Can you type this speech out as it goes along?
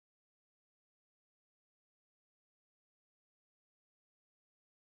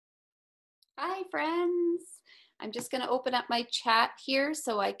Hi, friends. I'm just going to open up my chat here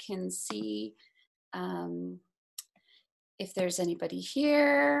so I can see if there's anybody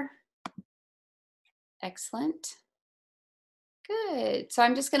here. Excellent. Good. So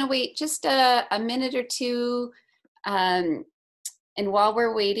I'm just going to wait just a minute or two. And while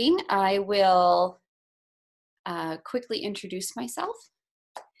we're waiting, I will quickly introduce myself.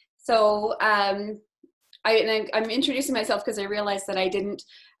 So I'm introducing myself because I realized that I didn't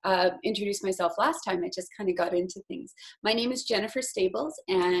introduce myself last time. I just kind of got into things. My name is Jennifer Stables,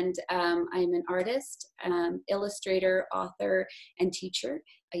 and I'm an artist, illustrator, author, and teacher.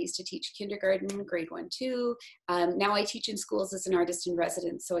 I used to teach kindergarten, grade 1, 2. Now I teach in schools as an artist in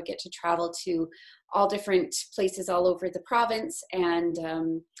residence, so I get to travel to all different places all over the province, and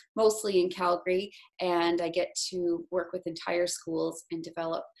mostly in Calgary, and I get to work with entire schools and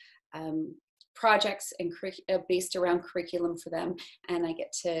develop projects and based around curriculum for them, and I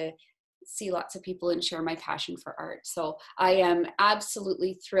get to see lots of people and share my passion for art. So I am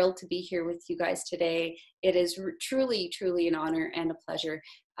absolutely thrilled to be here with you guys today. It is truly an honor and a pleasure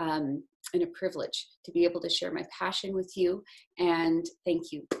and a privilege to be able to share my passion with you, and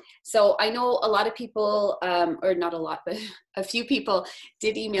thank you. So I know a lot of people, or not a lot, but a few people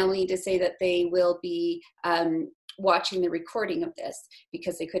did email me to say that they will be watching the recording of this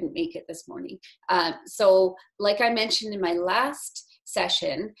because they couldn't make it this morning. So like I mentioned in my last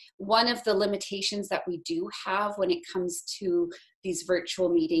session, one of the limitations that we do have when it comes to these virtual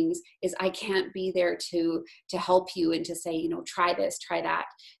meetings is I can't be there to help you and to say, you know, try this, try that.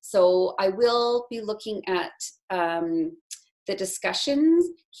 So I will be looking at the discussions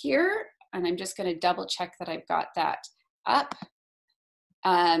here, and I'm just going to double check that I've got that up.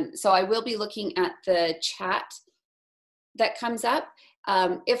 So I will be looking at the chat that comes up.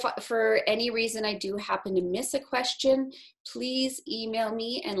 If for any reason I do happen to miss a question, please email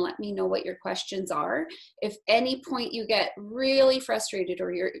me and let me know what your questions are. If any point you get really frustrated,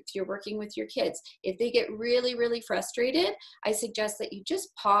 or if you're working with your kids, if they get really frustrated, I suggest that you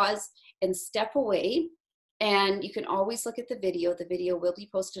just pause and step away. And you can always look at the video. The video will be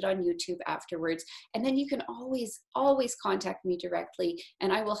posted on YouTube afterwards. And then you can always contact me directly,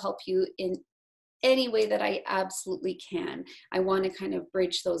 and I will help you in any way that I absolutely can. I want to kind of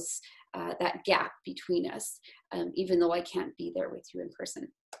bridge those that gap between us, even though I can't be there with you in person.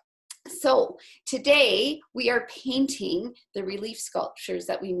 So today we are painting the relief sculptures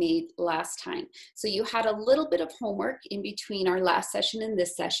that we made last time. So you had a little bit of homework in between our last session and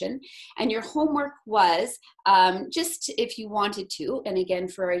this session, and your homework was just if you wanted to, and again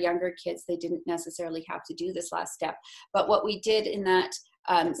for our younger kids, they didn't necessarily have to do this last step, but what we did in that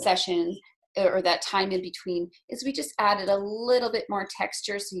session or that time in between is we just added a little bit more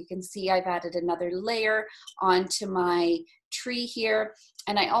texture. So you can see I've added another layer onto my tree here.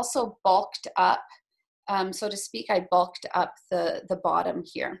 And I also bulked up, so to speak, I bulked up the bottom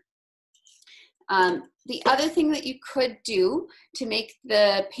here. The other thing that you could do to make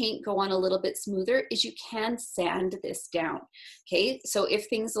the paint go on a little bit smoother is you can sand this down. Okay, so if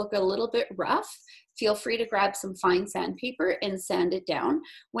things look a little bit rough, feel free to grab some fine sandpaper and sand it down.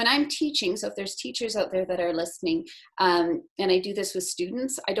 When I'm teaching, so if there's teachers out there that are listening, and I do this with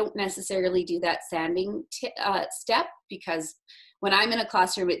students, I don't necessarily do that sanding step, because when I'm in a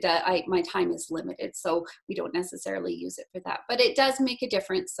classroom, my time is limited, so we don't necessarily use it for that. But it does make a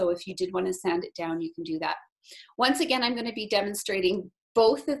difference, so if you did want to sand it down, you can do that. Once again, I'm going to be demonstrating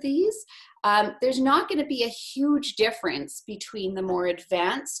both of these. There's not going to be a huge difference between the more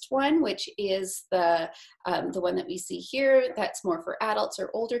advanced one, which is the one that we see here, that's more for adults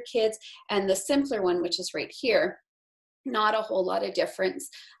or older kids, and the simpler one, which is right here. Not a whole lot of difference,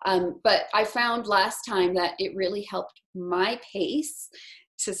 but I found last time that it really helped my pace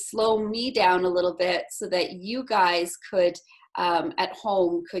to slow me down a little bit so that you guys could at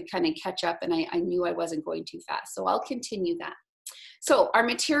home could kind of catch up, and I knew I wasn't going too fast, so I'll continue that. So our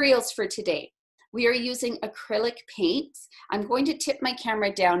materials for today, we are using acrylic paints. I'm going to tip my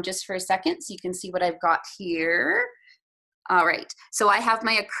camera down just for a second so you can see what I've got here. All right, so I have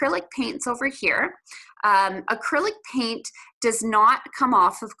my acrylic paints over here. Acrylic paint does not come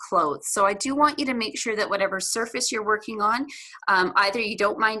off of clothes, so I do want you to make sure that whatever surface you're working on, either you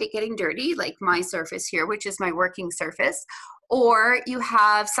don't mind it getting dirty, like my surface here, which is my working surface, or you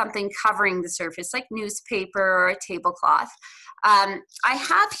have something covering the surface, like newspaper or a tablecloth. I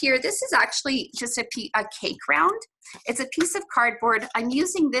have here, this is actually just a cake round. It's a piece of cardboard. I'm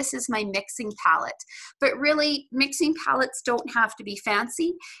using this as my mixing palette, but really mixing palettes don't have to be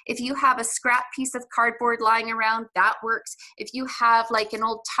fancy. If you have a scrap piece of cardboard cardboard lying around, that works. If you have like an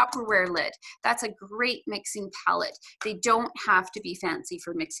old Tupperware lid, that's a great mixing palette. They don't have to be fancy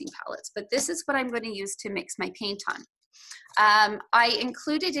for mixing palettes, but this is what I'm going to use to mix my paint on. I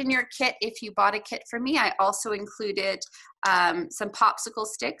included in your kit, if you bought a kit from me, I also included some popsicle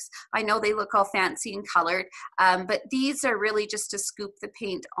sticks. I know they look all fancy and colored, but these are really just to scoop the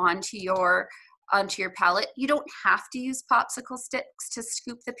paint onto your palette. You don't have to use popsicle sticks to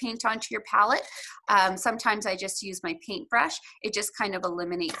scoop the paint onto your palette. Sometimes I just use my paintbrush. It just kind of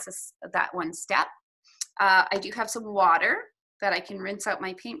eliminates that one step. I do have some water that I can rinse out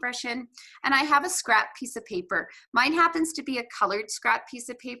my paintbrush in. And I have a scrap piece of paper. Mine happens to be a colored scrap piece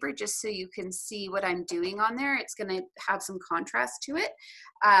of paper, just so you can see what I'm doing on there. It's gonna have some contrast to it.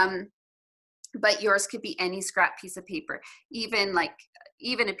 But yours could be any scrap piece of paper,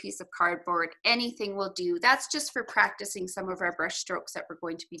 even a piece of cardboard, anything will do. That's just for practicing some of our brush strokes that we're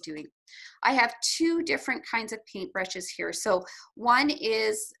going to be doing. I have two different kinds of paint brushes here. So one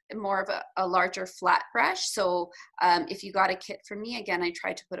is more of a larger flat brush. So if you got a kit from me, again, I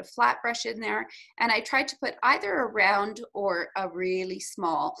tried to put a flat brush in there, and I tried to put either a round or a really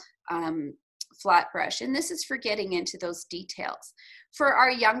small flat brush. And this is for getting into those details. For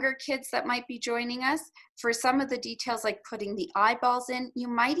our younger kids that might be joining us, for some of the details like putting the eyeballs in, you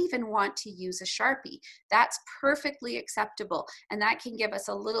might even want to use a Sharpie. That's perfectly acceptable, and that can give us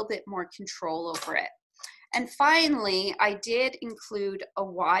a little bit more control over it. And finally, I did include a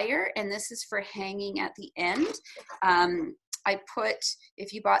wire, and this is for hanging at the end.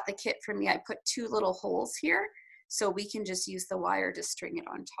 If you bought the kit from me, I put two little holes here, so we can just use the wire to string it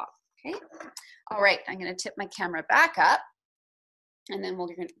on top, okay? All right, I'm gonna tip my camera back up, and then we're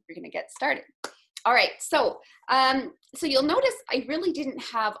gonna get started. All right, so you'll notice I really didn't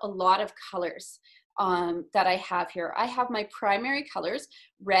have a lot of colors that I have here. I have my primary colors,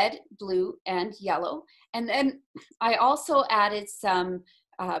 red, blue, and yellow. And then I also added some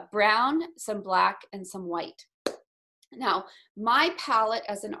brown, some black, and some white. Now, my palette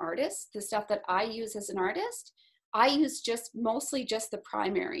as an artist, the stuff that I use as an artist, I use mostly just the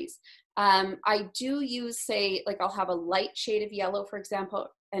primaries. I do use, say, like I'll have a light shade of yellow, for example,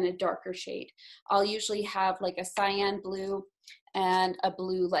 and a darker shade. I'll usually have like a cyan blue and a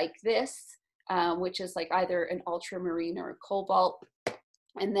blue like this, which is like either an ultramarine or a cobalt.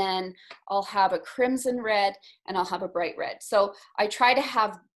 And then I'll have a crimson red, and I'll have a bright red. So I try to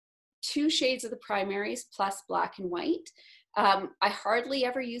have two shades of the primaries plus black and white. I hardly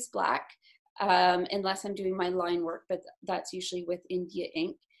ever use black unless I'm doing my line work, but that's usually with India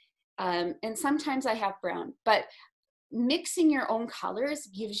ink. And sometimes I have brown, but mixing your own colors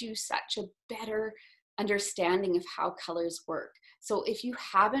gives you such a better understanding of how colors work. So if you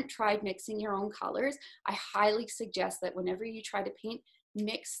haven't tried mixing your own colors, I highly suggest that whenever you try to paint,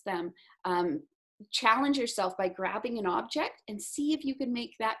 mix them. Challenge yourself by grabbing an object and see if you can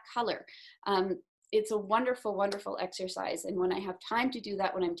make that color. It's a wonderful, wonderful exercise. And when I have time to do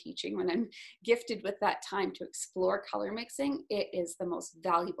that, when I'm teaching, when I'm gifted with that time to explore color mixing, it is the most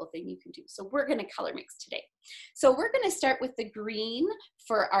valuable thing you can do. So we're gonna color mix today. So we're gonna start with the green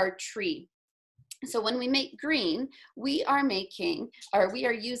for our tree. So when we make green, we are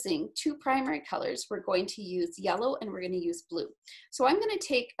using two primary colors. We're going to use yellow and we're gonna use blue. So I'm gonna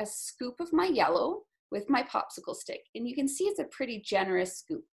take a scoop of my yellow with my popsicle stick, and you can see it's a pretty generous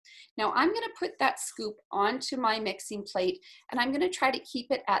scoop. Now I'm gonna put that scoop onto my mixing plate, and I'm gonna try to keep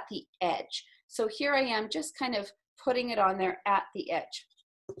it at the edge. So here I am just kind of putting it on there at the edge.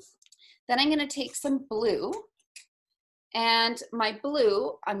 Then I'm gonna take some blue, and my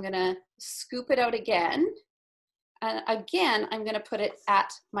blue, I'm gonna scoop it out again. And again, I'm gonna put it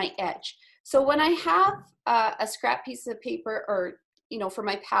at my edge. So when I have a scrap piece of paper, or for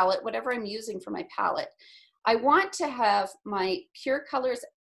my palette, whatever I'm using for my palette, I want to have my pure colors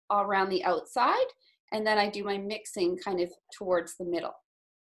around the outside, and then I do my mixing kind of towards the middle.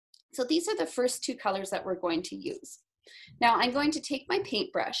 So these are the first two colors that we're going to use. Now I'm going to take my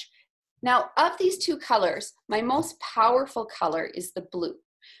paintbrush. Now of these two colors, my most powerful color is the blue.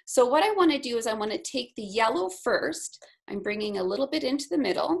 So what I want to do is I want to take the yellow first. I'm bringing a little bit into the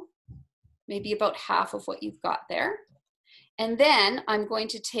middle, maybe about half of what you've got there. And then I'm going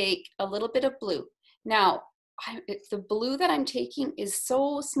to take a little bit of blue. Now, the blue that I'm taking is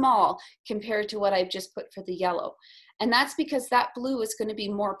so small compared to what I've just put for the yellow. And that's because that blue is going to be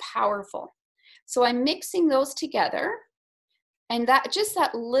more powerful. So I'm mixing those together, and that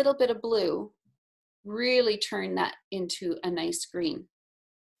little bit of blue really turned that into a nice green.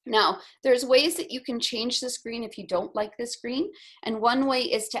 Now, there's ways that you can change this green if you don't like this green. And one way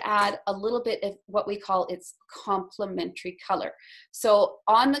is to add a little bit of what we call its complementary color. So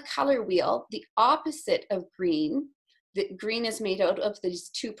on the color wheel, the opposite of green, the green is made out of these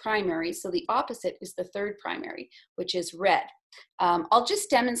two primaries. So the opposite is the third primary, which is red. I'll just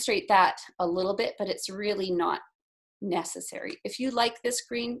demonstrate that a little bit, but it's really not necessary. If you like this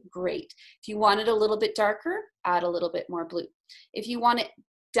green, great. If you want it a little bit darker, add a little bit more blue. If you want it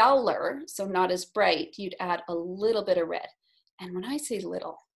duller, so not as bright, you'd add a little bit of red. And when I say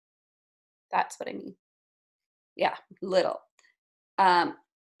little, that's what I mean. Yeah, little. And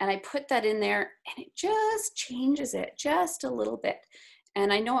I put that in there and it just changes it just a little bit.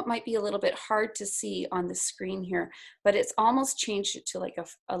 And I know it might be a little bit hard to see on the screen here, but it's almost changed it to like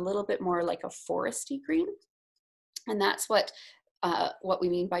a little bit more like a foresty green. And that's what we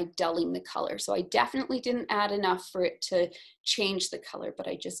mean by dulling the color. So I definitely didn't add enough for it to change the color, but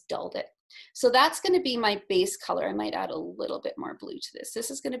I just dulled it. So that's going to be my base color. I might add a little bit more blue to this.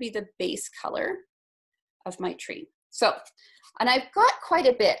 This is going to be the base color of my tree. So, and I've got quite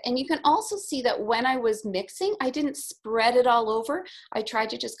a bit, and you can also see that when I was mixing, I didn't spread it all over. I tried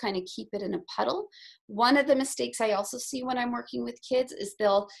to just kind of keep it in a puddle. One of the mistakes I also see when I'm working with kids is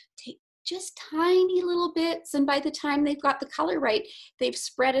they'll take just tiny little bits, and by the time they've got the color right, they've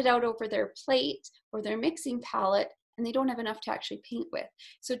spread it out over their plate or their mixing palette, and they don't have enough to actually paint with.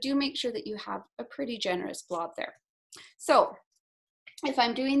 So do make sure that you have a pretty generous blob there. So if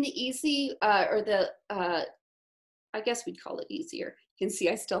I'm doing the easy I guess we'd call it easier. You can see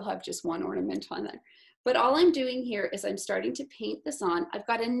I still have just one ornament on there. But all I'm doing here is I'm starting to paint this on. I've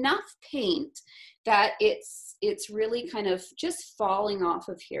got enough paint that it's really kind of just falling off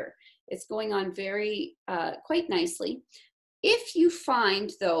of here. It's going on very, quite nicely. If you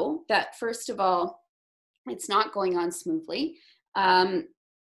find though, that first of all, it's not going on smoothly, and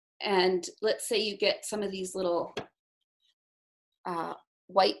let's say you get some of these little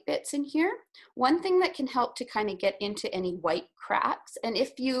white bits in here, one thing that can help to kind of get into any white cracks, and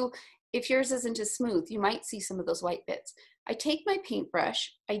if yours isn't as smooth, you might see some of those white bits. I take my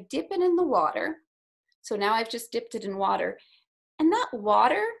paintbrush, I dip it in the water. So now I've just dipped it in water, and that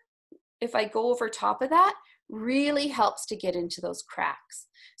water, if I go over top of that, really helps to get into those cracks.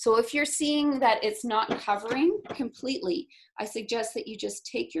 So if you're seeing that it's not covering completely, I suggest that you just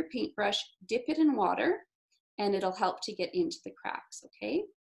take your paintbrush, dip it in water, and it'll help to get into the cracks, okay?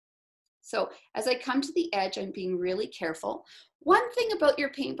 So as I come to the edge, I'm being really careful. One thing about your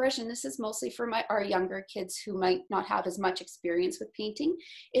paintbrush, and this is mostly for our younger kids who might not have as much experience with painting,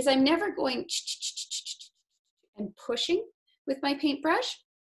 is I'm never going and pushing with my paintbrush.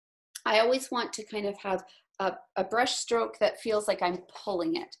 I always want to kind of have a brush stroke that feels like I'm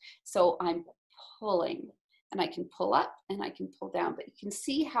pulling it. So I'm pulling, and I can pull up and I can pull down, but you can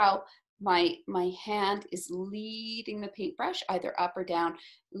see how my hand is leading the paintbrush either up or down,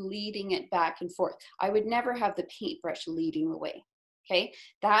 leading it back and forth. I would never have the paintbrush leading the way. Okay,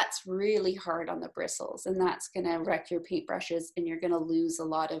 that's really hard on the bristles, and that's going to wreck your paintbrushes, and you're going to lose a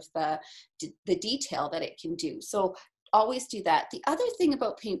lot of the detail that it can do. So always do that. The other thing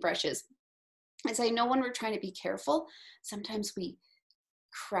about paintbrushes is I know when we're trying to be careful, sometimes we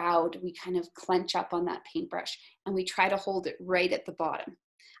kind of clench up on that paintbrush and we try to hold it right at the bottom.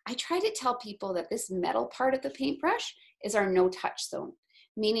 I try to tell people that this metal part of the paintbrush is our no touch zone,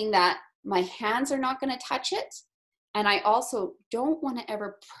 meaning that my hands are not going to touch it. And I also don't want to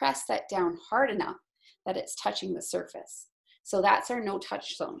ever press that down hard enough that it's touching the surface. So that's our no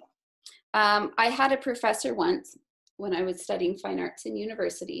touch zone. I had a professor once when I was studying fine arts in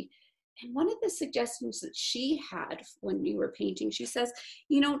university, and one of the suggestions that she had when we were painting, she says,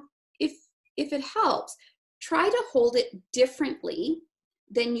 you know, if it helps, try to hold it differently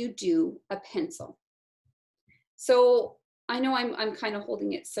than you do a pencil. So I know I'm kind of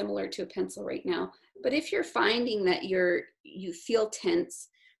holding it similar to a pencil right now, but if you're finding that you feel tense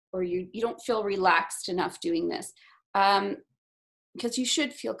or you don't feel relaxed enough doing this, because you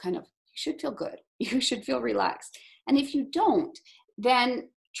should feel good, you should feel relaxed. And if you don't, then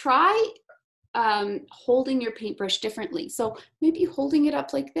try holding your paintbrush differently. So maybe holding it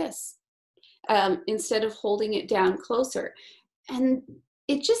up like this instead of holding it down closer. And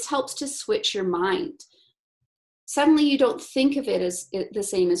it just helps to switch your mind. Suddenly you don't think of it as the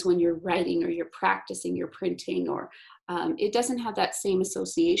same as when you're writing or you're practicing, you're printing, or it doesn't have that same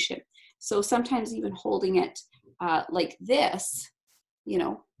association. So sometimes even holding it like this, you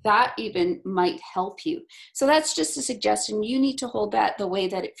know, that even might help you. So that's just a suggestion. You need to hold that the way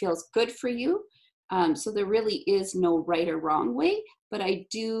that it feels good for you. So there really is no right or wrong way. but I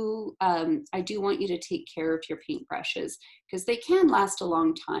do want you to take care of your paintbrushes because they can last a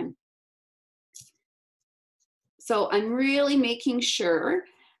long time. So I'm really making sure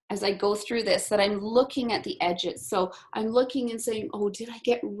as I go through this that I'm looking at the edges. So I'm looking and saying, oh, did I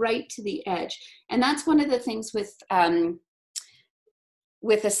get right to the edge? And that's one of the things with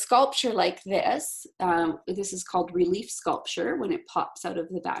a sculpture like this. This is called relief sculpture when it pops out of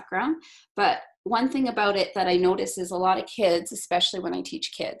the background. But one thing about it that I notice is a lot of kids, especially when I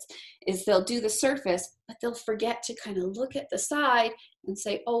teach kids, is they'll do the surface, but they'll forget to kind of look at the side and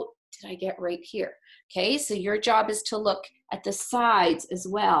say, oh, did I get right here? Okay, so your job is to look at the sides as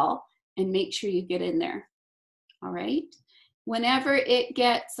well and make sure you get in there. All right. Whenever it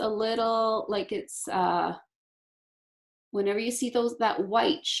gets a little like it's, whenever you see that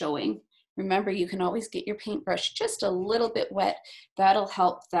white showing, remember you can always get your paintbrush just a little bit wet. That'll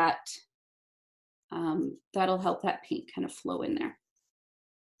help that paint kind of flow in there.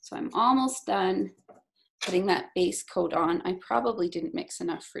 So I'm almost done putting that base coat on. I probably didn't mix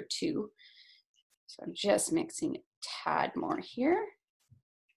enough for 2. So I'm just mixing a tad more here,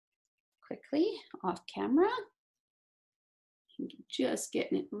 quickly, off camera. Just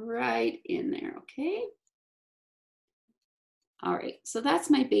getting it right in there, okay? All right, so that's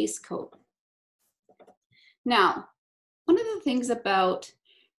my base coat. Now, one of the things about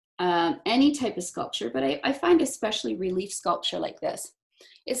any type of sculpture, but I find especially relief sculpture like this,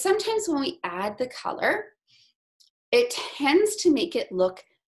 is sometimes when we add the color, it tends to make it look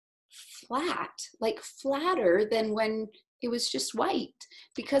flat, like flatter than when it was just white,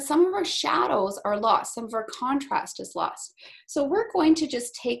 because some of our shadows are lost, some of our contrast is lost. So we're going to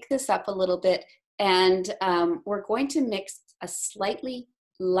just take this up a little bit and we're going to mix a slightly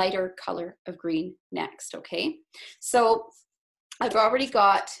lighter color of green next, okay? So I've already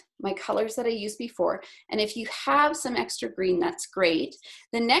got my colors that I used before, and if you have some extra green, that's great.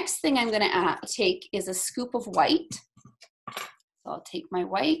 The next thing I'm gonna take is a scoop of white. So I'll take my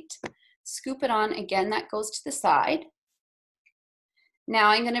white, scoop it on, again, that goes to the side. Now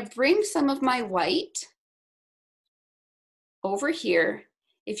I'm gonna bring some of my white over here.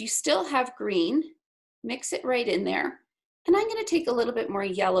 If you still have green, mix it right in there. And I'm gonna take a little bit more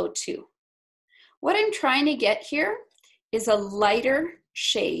yellow too. What I'm trying to get here is a lighter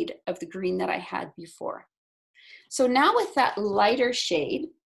shade of the green that I had before. So now with that lighter shade,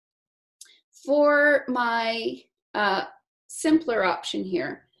 for my simpler option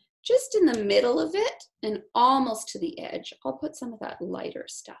here, just in the middle of it and almost to the edge, I'll put some of that lighter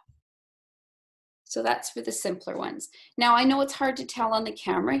stuff. So that's for the simpler ones. Now I know it's hard to tell on the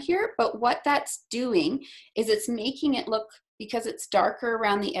camera here, but what that's doing is it's making it look, because it's darker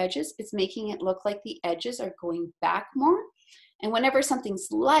around the edges, it's making it look like the edges are going back more. And whenever something's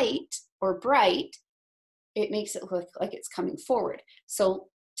light or bright, it makes it look like it's coming forward. So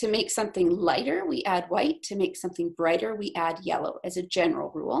to make something lighter, we add white. To make something brighter, we add yellow as a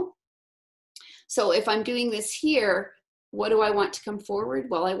general rule. So if I'm doing this here, what do I want to come forward?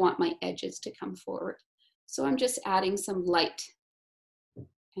 Well, I want my edges to come forward. So I'm just adding some light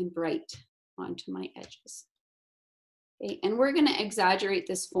and bright onto my edges. Okay, and we're gonna exaggerate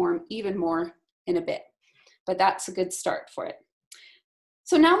this form even more in a bit, but that's a good start for it.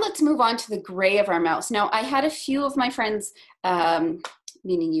 So now let's move on to the gray of our mouse. Now I had a few of my friends,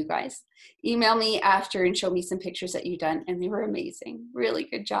 meaning you guys, email me after and show me some pictures that you've done, and they were amazing. Really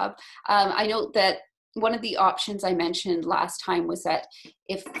good job. I know that one of the options I mentioned last time was that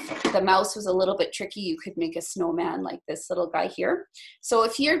if the mouse was a little bit tricky, you could make a snowman like this little guy here. So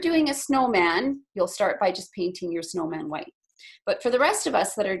if you're doing a snowman, you'll start by just painting your snowman white. But for the rest of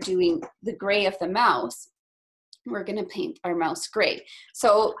us that are doing the gray of the mouse, we're gonna paint our mouse gray.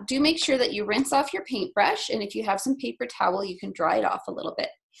 So do make sure that you rinse off your paintbrush, and if you have some paper towel, you can dry it off a little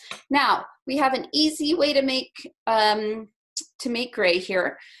bit. Now, we have an easy way to make gray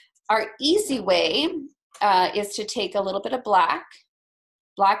here. Our easy way is to take a little bit of black.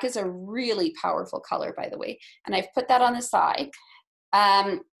 Black is a really powerful color, by the way, and I've put that on the side.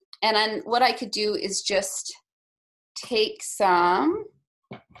 And then what I could do is just take some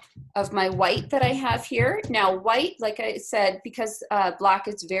of my white that I have here. Now white, like I said, because black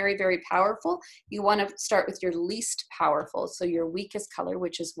is very, very powerful, you want to start with your least powerful, so your weakest color,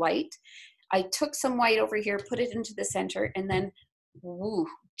 which is white. I took some white over here, put it into the center, and then woo,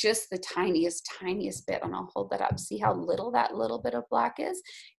 just the tiniest bit, and I'll hold that up. See how little that little bit of black is?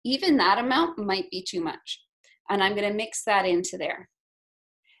 Even that amount might be too much. And I'm gonna mix that into there.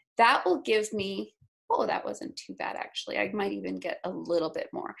 That will give me, oh, that wasn't too bad actually. I might even get a little bit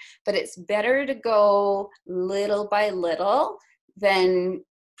more, but it's better to go little by little than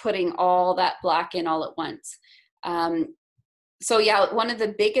putting all that black in all at once. So yeah, one of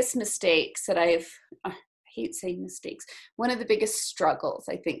the biggest mistakes that I hate saying mistakes, one of the biggest struggles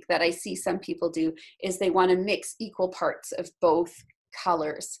I think that I see some people do is they want to mix equal parts of both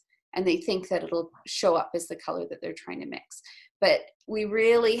colors, and they think that it'll show up as the color that they're trying to mix. But we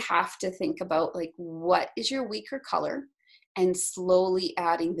really have to think about, like, what is your weaker color, and slowly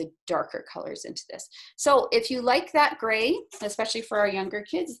adding the darker colors into this. So if you like that gray, especially for our younger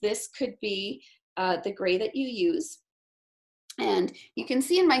kids, this could be the gray that you use. And you can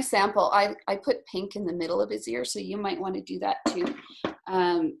see in my sample, I put pink in the middle of his ear, so you might want to do that too.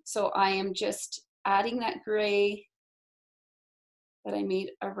 So I am just adding that gray that I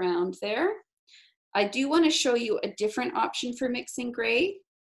made around there. I do want to show you a different option for mixing gray.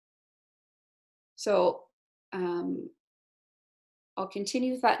 So I'll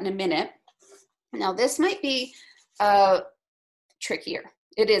continue with that in a minute. Now this might be trickier.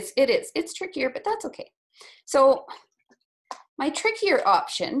 It's trickier, but that's okay. So my trickier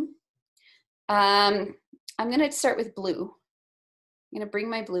option, I'm going to start with blue. I'm going to bring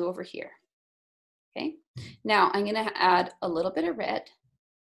my blue over here. Okay. Now I'm going to add a little bit of red.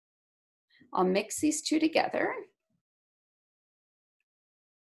 I'll mix these two together.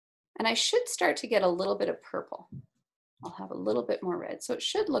 And I should start to get a little bit of purple. I'll have a little bit more red, so it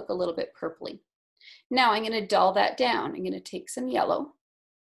should look a little bit purpley. Now I'm going to dull that down. I'm going to take some yellow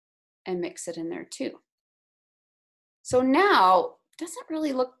and mix it in there too. So now it doesn't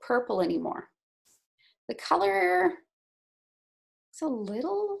really look purple anymore. The color is a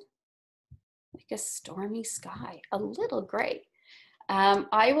little like a stormy sky, a little gray.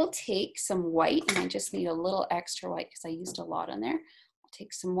 I will take some white, and I just need a little extra white because I used a lot on there. I'll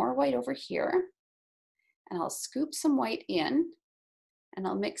take some more white over here, and I'll scoop some white in, and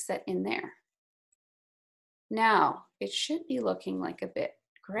I'll mix that in there. Now, it should be looking like a bit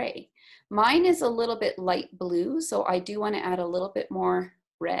gray. Mine is a little bit light blue, so I do want to add a little bit more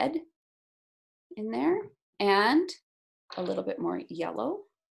red in there, and a little bit more yellow.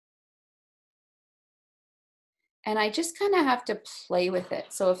 And I just kind of have to play with it.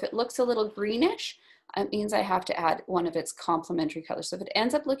 So if it looks a little greenish, it means I have to add one of its complementary colors. So if it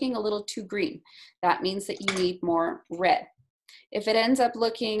ends up looking a little too green, that means that you need more red. If it ends up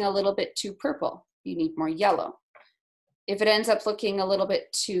looking a little bit too purple, you need more yellow. If it ends up looking a little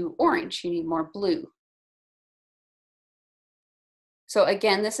bit too orange, you need more blue. So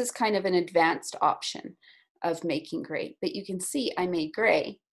again, this is kind of an advanced option of making gray, but you can see I made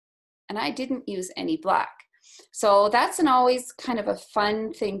gray and I didn't use any black. So that's an always kind of a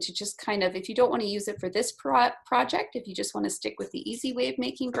fun thing to just kind of, if you don't want to use it for this project, if you just want to stick with the easy way of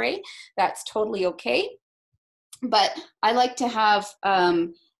making gray, that's totally okay. But I like to have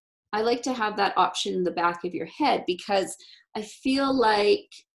that option in the back of your head, because I feel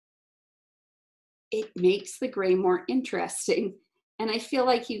like it makes the gray more interesting. And I feel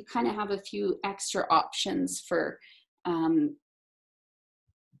like you kind of have a few extra options for,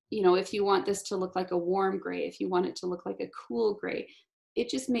 you know, if you want this to look like a warm gray, if you want it to look like a cool gray, it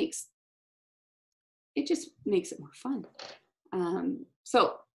just makes it more fun.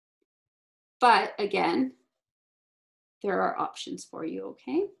 But again, there are options for you,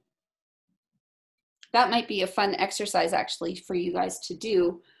 okay? That might be a fun exercise actually for you guys to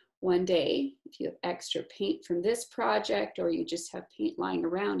do one day. If you have extra paint from this project, or you just have paint lying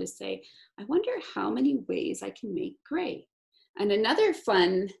around, to say, I wonder how many ways I can make gray. And another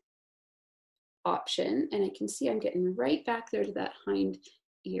fun option, and I can see I'm getting right back there to that hind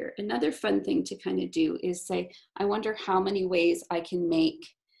ear. Another fun thing to kind of do is say, I wonder how many ways I can make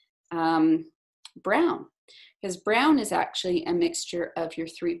brown. Because brown is actually a mixture of your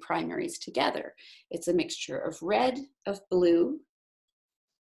three primaries together. It's a mixture of red, of blue,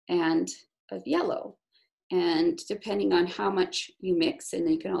 and of yellow. And depending on how much you mix, and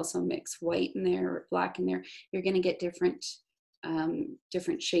you can also mix white in there or black in there, you're going to get different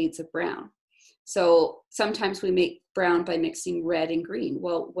shades of brown. So sometimes we make brown by mixing red and green.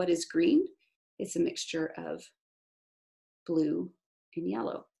 Well, what is green? It's a mixture of blue and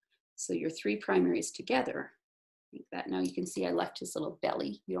yellow. So your three primaries together make that. Now you can see I left his little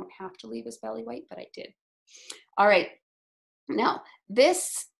belly. You don't have to leave his belly white, but I did. All right. Now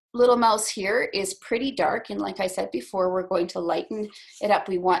this little mouse here is pretty dark, and like I said before, we're going to lighten it up.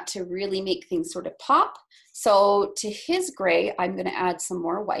 We want to really make things sort of pop. So to his gray, I'm going to add some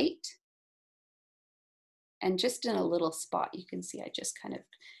more white. And just in a little spot, you can see I just kind of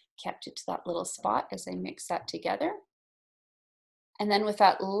kept it to that little spot as I mix that together. And then with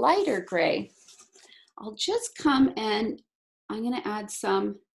that lighter gray, I'll just come and I'm going to add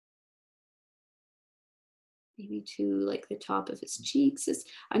some, maybe to like the top of his cheeks.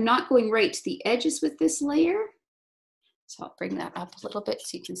 I'm not going right to the edges with this layer. So I'll bring that up a little bit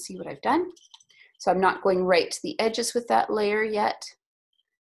so you can see what I've done. So I'm not going right to the edges with that layer yet.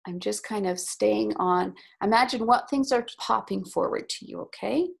 I'm just kind of staying on, imagine what things are popping forward to you,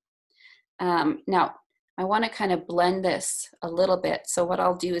 okay? Now, I want to kind of blend this a little bit. So what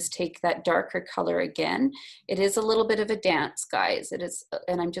I'll do is take that darker color again. It is a little bit of a dance, guys. It is,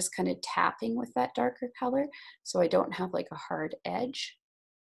 and I'm just kind of tapping with that darker color so I don't have like a hard edge.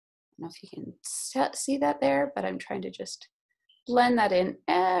 I don't know if you can see that there, but I'm trying to just blend that in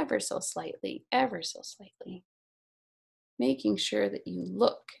ever so slightly, making sure that you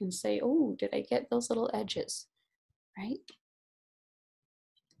look and say, oh, did I get those little edges, right?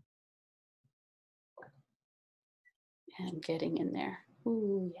 And getting in there.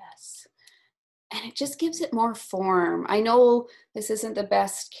 Ooh, yes. And it just gives it more form. I know this isn't the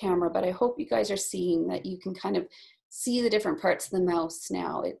best camera, but I hope you guys are seeing that you can kind of see the different parts of the mouse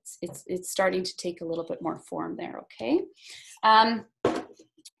now. It's starting to take a little bit more form there, okay?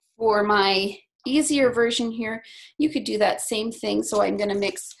 For my easier version here, you could do that same thing. So I'm gonna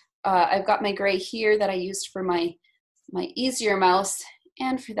mix, I've got my gray here that I used for my easier mouse.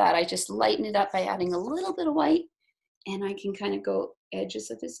 And for that, I just lighten it up by adding a little bit of white. And I can kind of go edges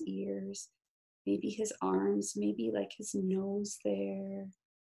of his ears, maybe his arms, maybe like his nose there.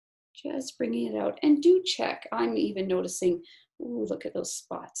 Just bringing it out, and do check. I'm even noticing, ooh, look at those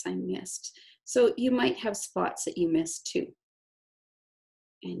spots I missed. So you might have spots that you missed too.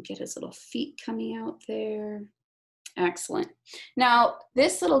 And get his little feet coming out there. Excellent. Now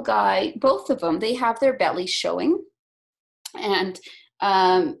this little guy, both of them, they have their belly showing. And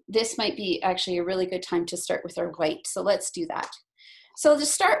this might be actually a really good time to start with our white. So let's do that. So to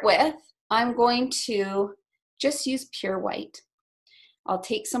start with, I'm going to just use pure white. I'll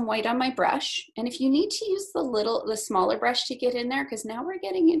take some white on my brush. And if you need to use the smaller brush to get in there, because now we're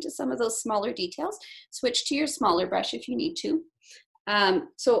getting into some of those smaller details, switch to your smaller brush if you need to.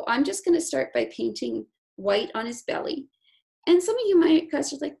 So I'm just going to start by painting white on his belly. And some of you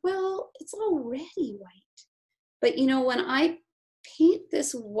guys are like, well, it's already white. But you know, when I paint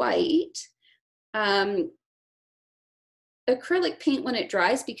this white, acrylic paint when it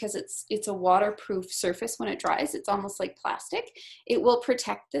dries, because it's a waterproof surface when it dries, it's almost like plastic, it will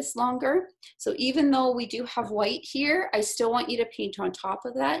protect this longer. So even though we do have white here, I still want you to paint on top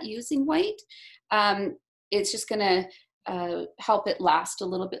of that using white. It's just gonna help it last a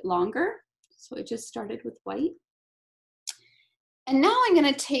little bit longer. So I just started with white. And now I'm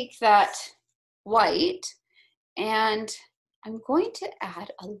gonna take that white and I'm going to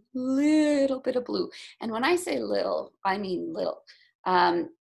add a little bit of blue. And when I say little, I mean little.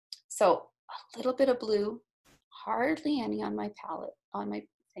 So a little bit of blue, hardly any on my palette, on my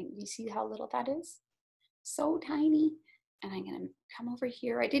thing. You see how little that is? So tiny. And I'm gonna come over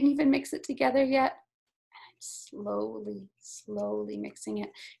here. I didn't even mix it together yet. And I'm slowly mixing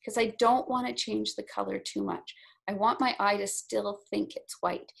it because I don't want to change the color too much. I want my eye to still think it's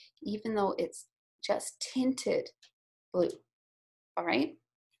white, even though it's just tinted blue. All right.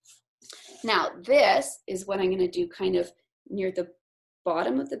 Now this is what I'm going to do kind of near the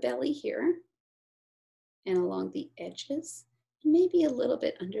bottom of the belly here and along the edges, maybe a little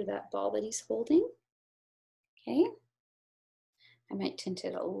bit under that ball that he's holding. Okay. I might tint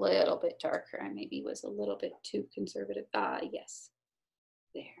it a little bit darker. I maybe was a little bit too conservative. Yes,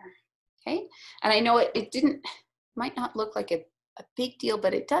 there. Okay. And I know it might not look like a big deal,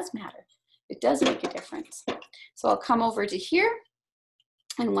 but it does matter. It does make a difference. So I'll come over to here.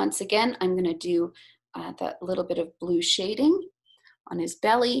 And once again, I'm going to do that little bit of blue shading on his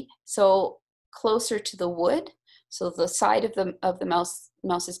belly, so closer to the wood. So the side of the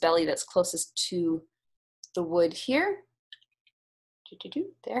mouse's belly that's closest to the wood here.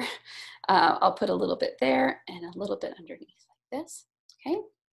 There. I'll put a little bit there and a little bit underneath like this. Okay.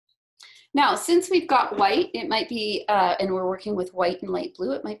 Now, since we've got white, it might be, and we're working with white and light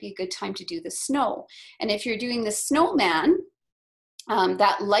blue, it might be a good time to do the snow. And if you're doing the snowman,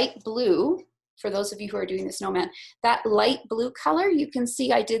 that light blue, for those of you who are doing the snowman, that light blue color, you can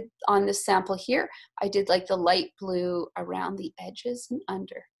see I did on this sample here, I did like the light blue around the edges and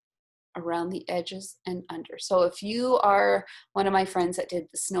under, around the edges and under. So if you are one of my friends that did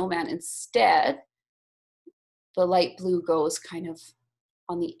the snowman instead, the light blue goes kind of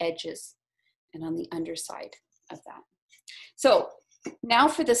on the edges and on the underside of that. So now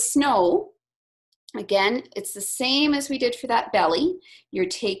for the snow, again, it's the same as we did for that belly. You're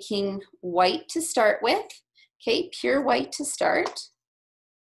taking white to start with, okay, pure white to start.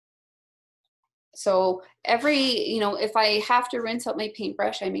 So if I have to rinse out my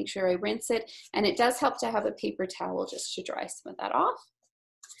paintbrush, I make sure I rinse it, and it does help to have a paper towel just to dry some of that off.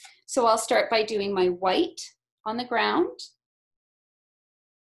 So I'll start by doing my white on the ground.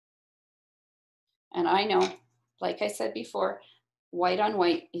 And I know, like I said before, white on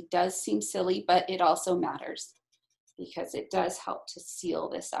white, it does seem silly, but it also matters because it does help to seal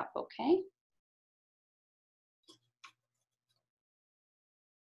this up, okay?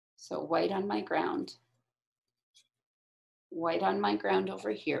 So white on my ground. White on my ground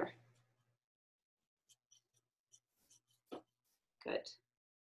over here. Good.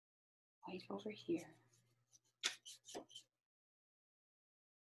 White over here.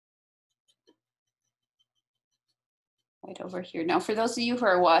 White over here. Now, for those of you who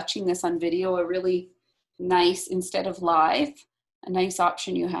are watching this on video, a really nice, instead of live, a nice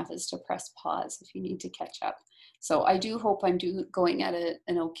option you have is to press pause if you need to catch up. So I do hope I'm going at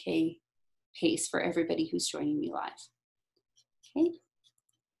an okay pace for everybody who's joining me live. Okay.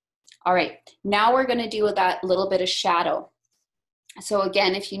 All right, now we're gonna do that little bit of shadow. So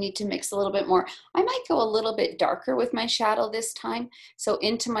again, if you need to mix a little bit more, I might go a little bit darker with my shadow this time. So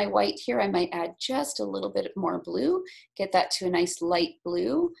into my white here, I might add just a little bit more blue, get that to a nice light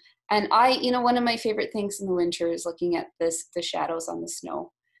blue. And you know, one of my favorite things in the winter is looking at the shadows on the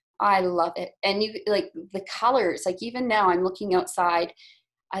snow. I love it. And you like the colors, like even now I'm looking outside.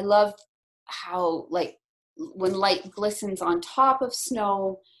 I love how like when light glistens on top of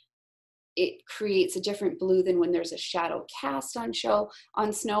snow, it creates a different blue than when there's a shadow cast on snow.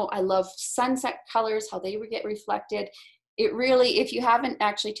 I love sunset colors, how they get reflected. It really, if you haven't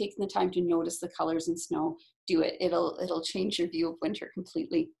actually taken the time to notice the colors in snow, do it. It'll change your view of winter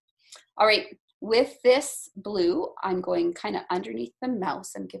completely. All right, with this blue, I'm going kind of underneath the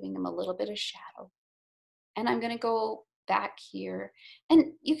mouse. I'm giving them a little bit of shadow. And I'm gonna go back here.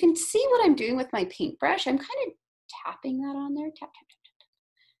 And you can see what I'm doing with my paintbrush. I'm kind of tapping that on there, tap, tap, tap.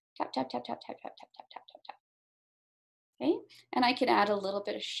 Tap, tap, tap, tap, tap, tap, tap, tap, tap, tap, tap. Okay, and I can add a little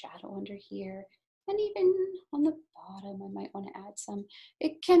bit of shadow under here. And even on the bottom, I might want to add some.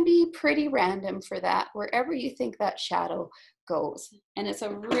 It can be pretty random for that, wherever you think that shadow goes. And it's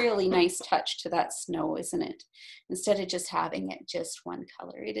a really nice touch to that snow, isn't it? Instead of just having it just one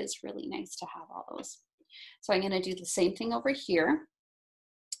color, it is really nice to have all those. So I'm going to do the same thing over here.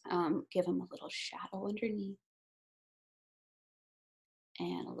 Give them a little shadow underneath.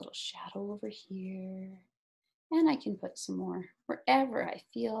 And a little shadow over here. And I can put some more wherever I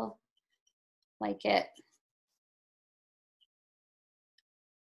feel like it.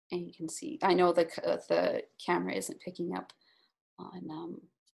 And you can see, I know the camera isn't picking up on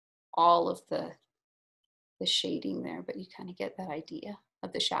all of the shading there, but you kind of get that idea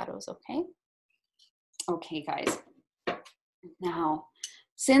of the shadows, okay? Okay, guys. Now,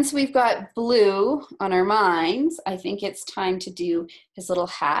 since we've got blue on our minds, I think it's time to do his little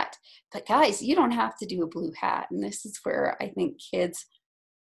hat. But guys, you don't have to do a blue hat. And this is where I think kids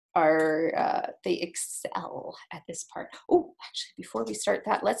are, they excel at this part. Oh, actually, before we start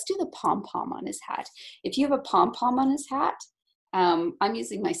that, let's do the pom-pom on his hat. If you have a pom-pom on his hat, I'm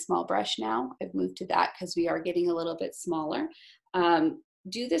using my small brush now. I've moved to that because we are getting a little bit smaller.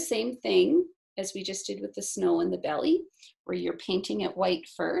 Do the same thing as we just did with the snow and the belly, where you're painting it white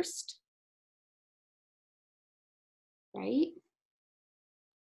first, right?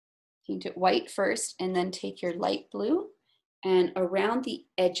 Paint it white first and then take your light blue and around the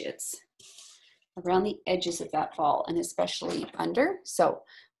edges of that ball, and especially under. So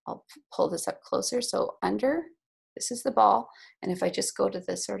I'll pull this up closer. So under, this is the ball. And if I just go to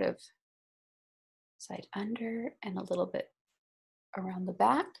the sort of side under and a little bit around the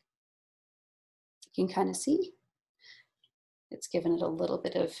back, you can kind of see it's given it a little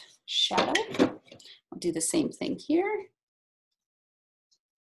bit of shadow. I'll do the same thing here.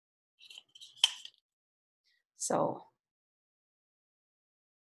 So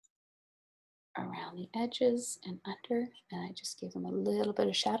around the edges and under, and I just gave them a little bit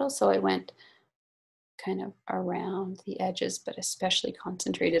of shadow. So I went kind of around the edges, but especially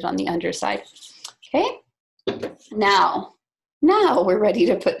concentrated on the underside. Okay, now we're ready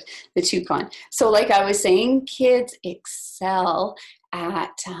to put the toque on. So like I was saying, kids excel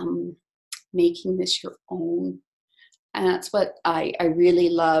at making this your own. And that's what I really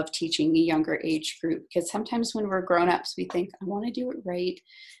love teaching the younger age group, because sometimes when we're grown-ups, we think, I want to do it right.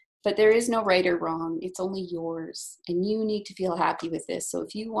 But there is no right or wrong. It's only yours. And you need to feel happy with this. So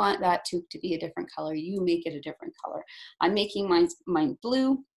if you want that toque to be a different color, you make it a different color. I'm making mine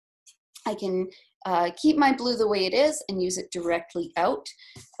blue. I can keep my blue the way it is and use it directly out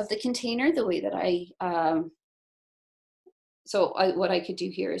of the container the way that what I could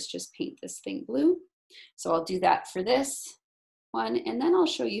do here is just paint this thing blue. So I'll do that for this one, and then I'll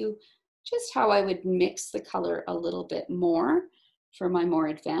show you just how I would mix the color a little bit more for my more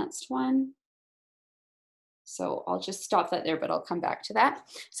advanced one. So I'll just stop that there, but I'll come back to that.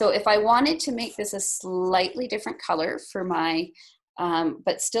 So if I wanted to make this a slightly different color for my,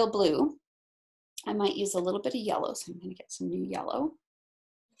 but still blue, I might use a little bit of yellow. So I'm going to get some new yellow.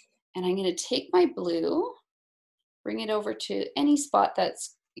 And I'm going to take my blue, bring it over to any spot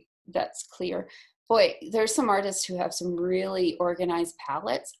that's clear. Boy, there's some artists who have some really organized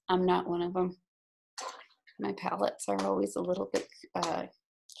palettes. I'm not one of them. My palettes are always a little bit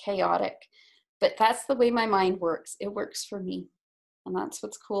chaotic, but that's the way my mind works. It works for me. And that's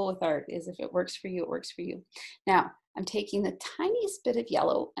what's cool with art, is if it works for you, it works for you. Now, I'm taking the tiniest bit of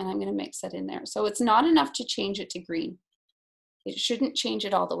yellow and I'm going to mix it in there. So it's not enough to change it to green. It shouldn't change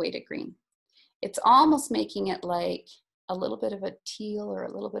it all the way to green. It's almost making it like a little bit of a teal or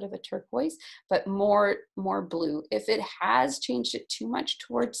a little bit of a turquoise, but more blue. If it has changed it too much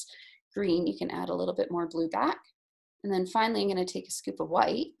towards green, you can add a little bit more blue back. And then finally, I'm going to take a scoop of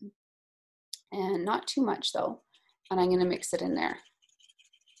white, and not too much though, and I'm going to mix it in there.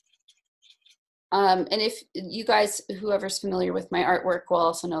 And if you guys, whoever's familiar with my artwork, will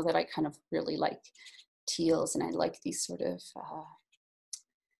also know that I kind of really like teals, and I like these sort of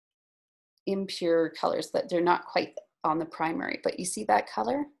impure colors that they're not quite on the primary, but you see that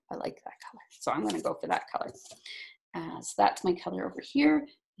color? I like that color. So I'm going to go for that color. So that's my color over here.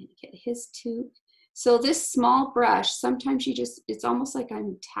 I'm going to get his too. So this small brush, sometimes you just, it's almost like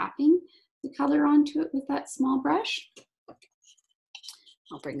I'm tapping the color onto it with that small brush.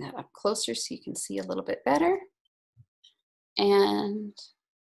 I'll bring that up closer so you can see a little bit better. And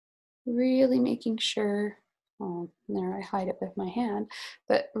really making sure, oh, there I hide it with my hand,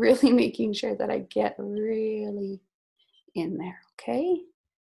 but really making sure that I get really in there, okay?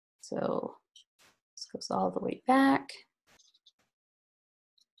 So this goes all the way back.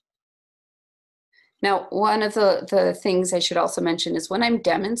 Now, one of the things I should also mention is when I'm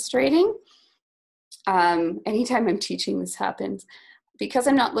demonstrating, anytime I'm teaching this happens, because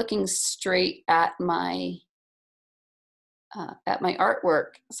I'm not looking straight at my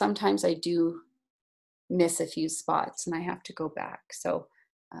artwork, sometimes I do miss a few spots and I have to go back. So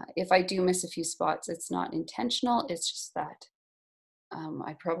if I do miss a few spots, it's not intentional, it's just that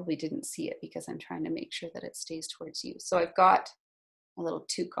I probably didn't see it because I'm trying to make sure that it stays towards you. So I've got a little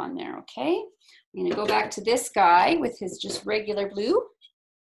toque on there, okay? I'm gonna go back to this guy with his just regular blue,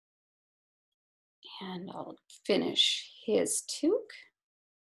 and I'll finish his toque.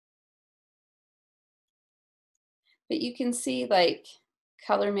 But you can see, like,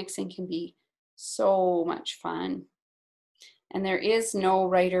 color mixing can be so much fun. And there is no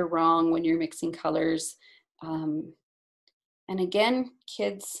right or wrong when you're mixing colors. And again,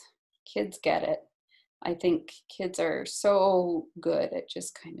 kids get it. I think kids are so good at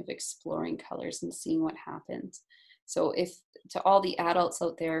just kind of exploring colors and seeing what happens. So if to all the adults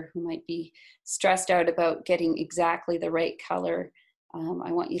out there who might be stressed out about getting exactly the right color,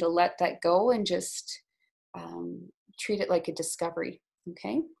 I want you to let that go and just treat it like a discovery,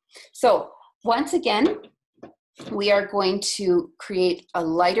 okay? So once again, we are going to create a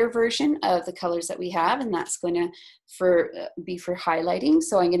lighter version of the colors that we have, and that's going to be for highlighting.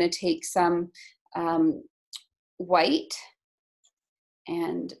 So I'm going to take some white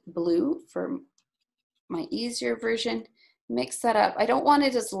and blue for my easier version, mix that up. I don't want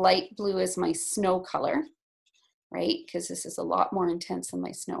it as light blue as my snow color, right? Because this is a lot more intense than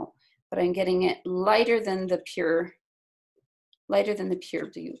my snow, but I'm getting it lighter than the pure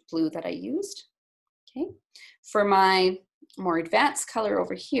blue that I used, okay? For my more advanced color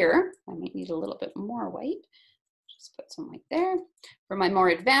over here, I might need a little bit more white. Just put some white there. For my more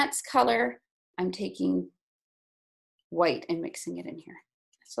advanced color, I'm taking white and mixing it in here.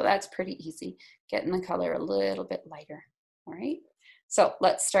 So that's pretty easy, getting the color a little bit lighter, all right? So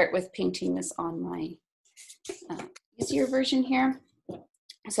let's start with painting this on my easier version here.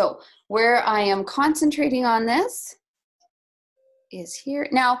 So where I am concentrating on this is here.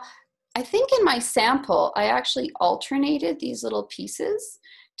 Now, I think in my sample, I actually alternated these little pieces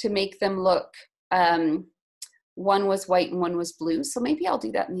to make them look, one was white and one was blue. So maybe I'll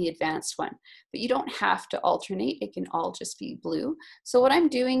do that in the advanced one, but you don't have to alternate. It can all just be blue. So what I'm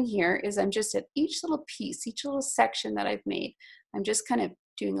doing here is I'm just at each little piece, each little section that I've made, I'm just kind of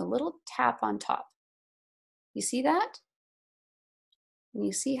doing a little tap on top. You see that? And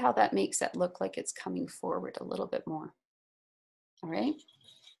you see how that makes it look like it's coming forward a little bit more. All right.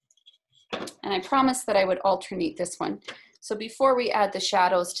 And I promised that I would alternate this one. So before we add the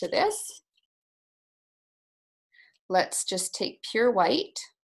shadows to this, let's just take pure white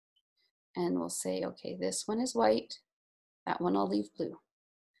and we'll say, okay, this one is white, that one I'll leave blue.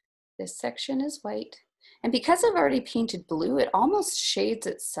 This section is white. And because I've already painted blue, it almost shades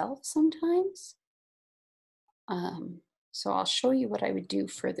itself sometimes. So I'll show you what I would do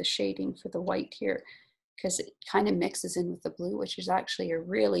for the shading for the white here, because it kind of mixes in with the blue, which is actually a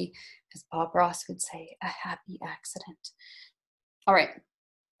really, as Bob Ross would say, a happy accident. All right,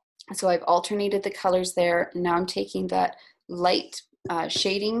 so I've alternated the colors there. And now I'm taking that light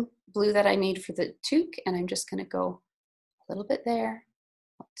shading blue that I made for the toque, and I'm just going to go a little bit there.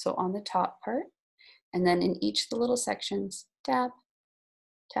 So on the top part, and then in each of the little sections, tap,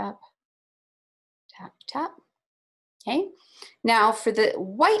 tap, tap, tap. Okay, now for the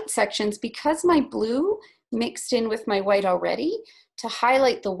white sections, because my blue mixed in with my white already, to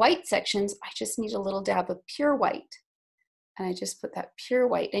highlight the white sections, I just need a little dab of pure white. And I just put that pure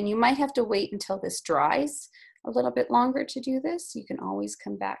white, and you might have to wait until this dries a little bit longer to do this. You can always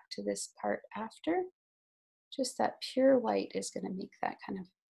come back to this part after. Just that pure white is going to make that kind of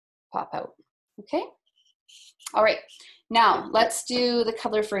pop out. Okay. All right. Now let's do the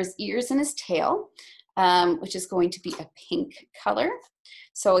color for his ears and his tail, which is going to be a pink color.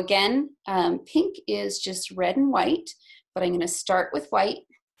 So again, pink is just red and white, but I'm going to start with white.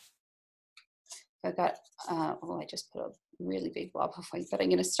 I've got, oh, I just put a really big blob of white, but I'm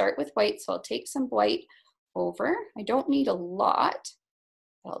going to start with white. So I'll take some white over. I don't need a lot,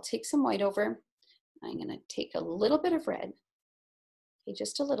 but I'll take some white over. I'm going to take a little bit of red. Okay,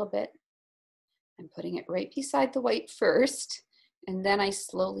 just a little bit. I'm putting it right beside the white first, and then I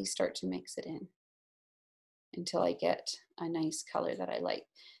slowly start to mix it in until I get a nice color that I like.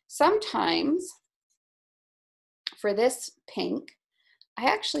 Sometimes for this pink, I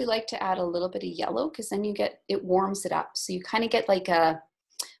actually like to add a little bit of yellow, because then you get, it warms it up. So you kind of get like a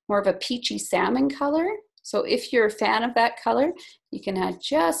more of a peachy salmon color. So if you're a fan of that color, you can add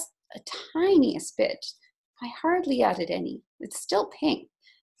just a tiniest bit. I hardly added any. It's still pink,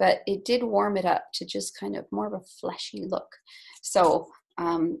 but it did warm it up to just kind of more of a fleshy look. So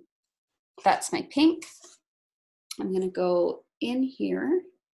that's my pink. I'm going to go in here,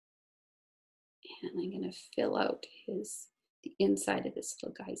 and I'm going to fill out the inside of this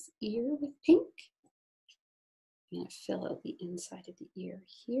little guy's ear with pink. I'm going to fill out the inside of the ear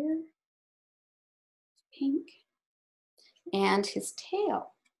here, pink. And his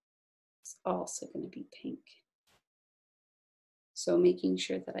tail is also going to be pink. So making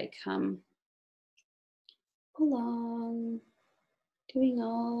sure that I come along, doing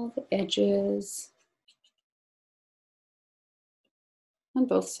all the edges on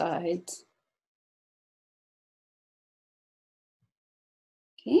both sides.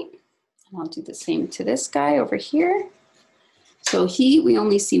 Okay, and I'll do the same to this guy over here. So we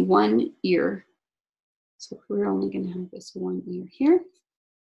only see one ear. So we're only going to have this one ear here.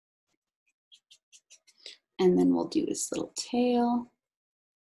 And then we'll do his little tail.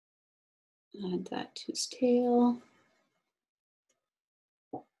 Add that to his tail.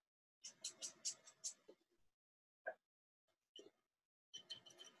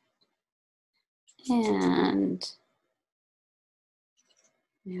 And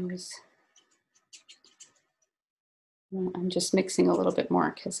I'm just mixing a little bit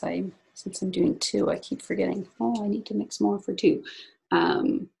more, because since I'm doing two, I keep forgetting, oh, I need to mix more for two. There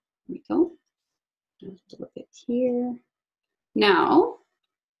we go. A little bit here. Now,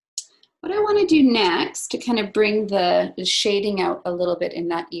 what I want to do next to kind of bring the shading out a little bit in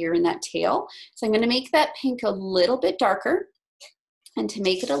that ear and that tail, so I'm going to make that pink a little bit darker. And to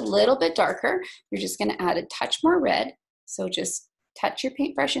make it a little bit darker, you're just going to add a touch more red. So just touch your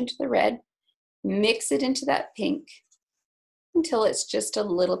paintbrush into the red, mix it into that pink until it's just a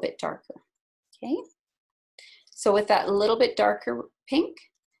little bit darker. Okay. So with that little bit darker pink,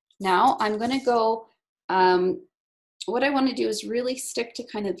 now I'm going to go, what I want to do is really stick to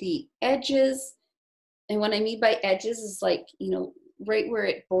kind of the edges. And what I mean by edges is like, right where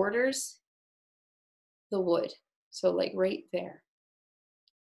it borders the wood. So like right there.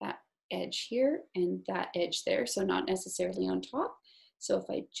 That edge here and that edge there, so not necessarily on top. So if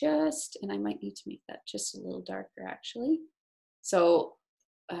I just, and I might need to make that just a little darker actually. So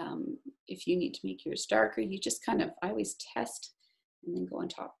if you need to make yours darker, you just kind of, I always test and then go on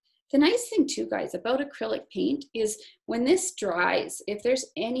top. The nice thing too, guys, about acrylic paint is when this dries, if there's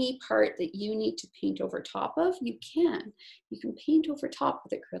any part that you need to paint over top of, you can paint over top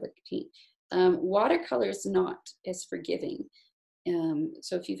with acrylic paint. Watercolor is not as forgiving.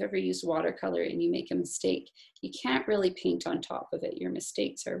 So if you've ever used watercolor and you make a mistake, you can't really paint on top of it. Your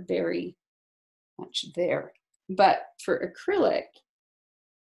mistakes are very much there. But for acrylic,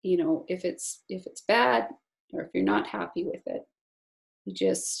 if it's bad, or if you're not happy with it, you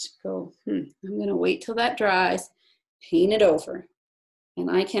just go, I'm going to wait till that dries, paint it over. And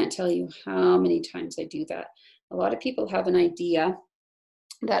I can't tell you how many times I do that. A lot of people have an idea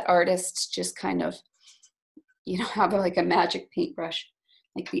that artists just kind of you know, have like a magic paintbrush,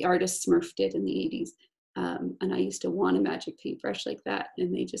 like the artist Smurf did in the 80s. And I used to want a magic paintbrush like that.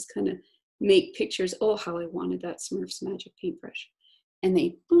 And they just kind of make pictures. Oh, how I wanted that Smurf's magic paintbrush. And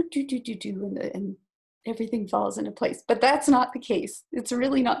they do, and everything falls into place. But that's not the case. It's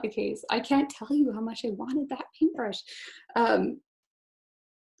really not the case. I can't tell you how much I wanted that paintbrush.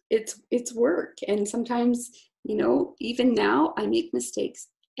 It's work. And sometimes, you know, even now I make mistakes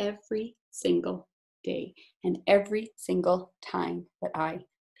every single day. And every single time that I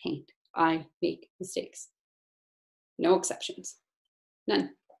paint, I make mistakes. No exceptions. None.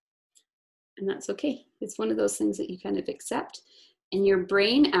 And that's okay. It's one of those things that you kind of accept. And your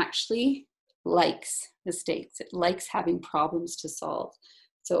brain actually likes mistakes. It likes having problems to solve.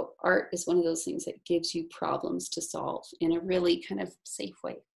 So art is one of those things that gives you problems to solve in a really kind of safe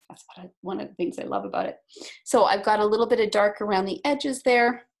way. That's one of the things I love about it. So I've got a little bit of dark around the edges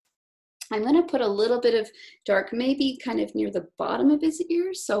there. I'm going to put a little bit of dark, maybe kind of near the bottom of his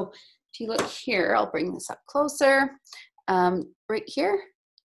ears. So if you look here, I'll bring this up closer. Right here,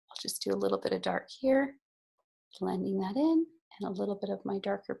 I'll just do a little bit of dark here, blending that in, and a little bit of my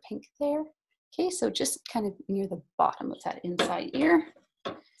darker pink there. Okay, so just kind of near the bottom of that inside ear.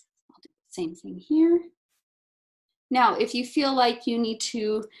 I'll do the same thing here. Now, if you feel like you need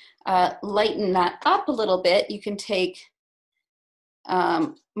to lighten that up a little bit, you can take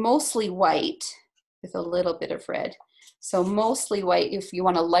mostly white with a little bit of red. So mostly white, if you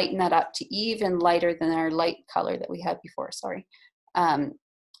want to lighten that up to even lighter than our light color that we had before, sorry.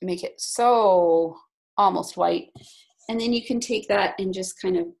 Make it so almost white. And then you can take that and just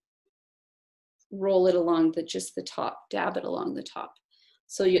kind of roll it along just the top, dab it along the top.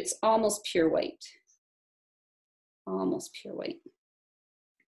 So it's almost pure white. Almost pure white.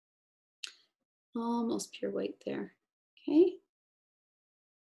 Almost pure white there, okay?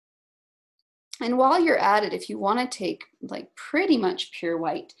 And while you're at it, if you want to take like pretty much pure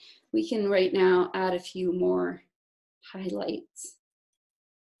white, we can right now add a few more highlights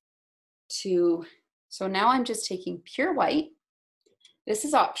to, so now I'm just taking pure white. This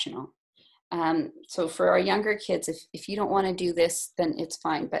is optional. So for our younger kids, if you don't want to do this, then it's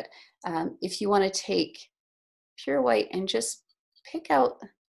fine. But if you want to take pure white and just pick out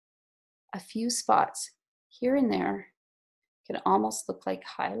a few spots here and there, it can almost look like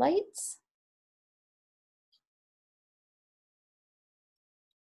highlights.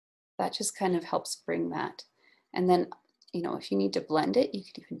 That just kind of helps bring that. And then, you know, if you need to blend it, you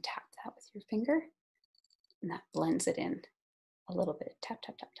could even tap that with your finger, and that blends it in a little bit. Tap,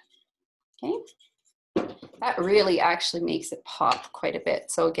 tap, tap, tap. Okay. That really actually makes it pop quite a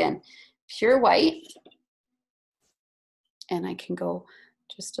bit. So again, pure white, and I can go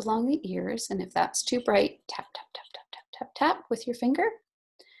just along the ears, and if that's too bright, tap, tap, tap, tap, tap, tap, tap with your finger.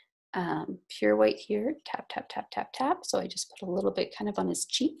 Pure white here, tap, tap, tap, tap, tap. So I just put a little bit kind of on his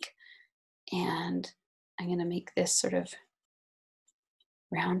cheek, and I'm going to make this sort of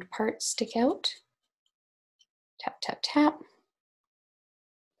round part stick out. Tap, tap, tap.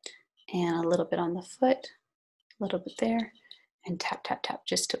 And a little bit on the foot, a little bit there, and tap, tap, tap,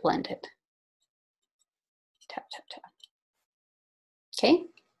 just to blend it. Tap, tap, tap. Okay.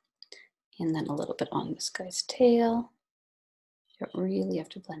 And then a little bit on this guy's tail. You don't really have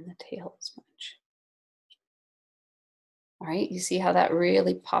to blend the tail as much. All right, you see how that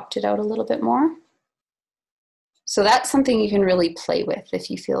really popped it out a little bit more? So that's something you can really play with if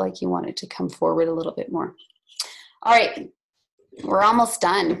you feel like you want it to come forward a little bit more. All right, we're almost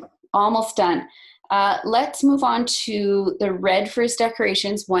done, almost done. Let's move on to the red for his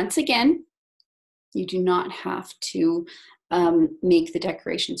decorations. Once again, you do not have to make the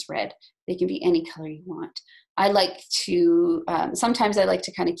decorations red. They can be any color you want. I like to, sometimes I like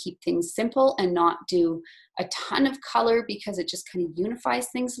to kind of keep things simple and not do a ton of color because it just kind of unifies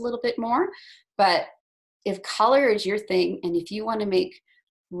things a little bit more. But if color is your thing, and if you want to make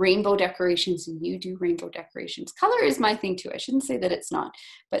rainbow decorations, and you do rainbow decorations, color is my thing too. I shouldn't say that it's not,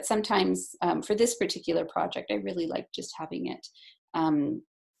 but sometimes for this particular project, I really like just having it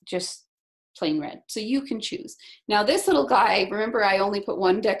just plain red. So you can choose. Now this little guy, remember I only put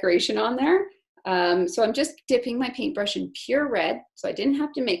one decoration on there. So I'm just dipping my paintbrush in pure red. So I didn't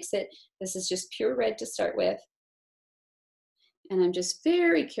have to mix it. This is just pure red to start with. And I'm just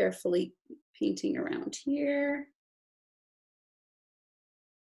very carefully painting around here.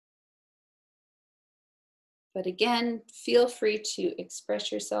 But again, feel free to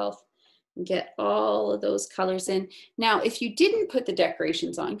express yourself and get all of those colors in. Now, if you didn't put the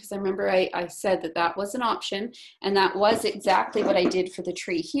decorations on, because I remember I said that that was an option, and that was exactly what I did for the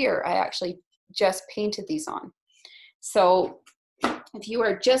tree here. I actually just painted these on. So if you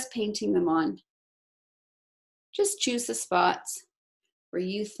are just painting them on, just choose the spots where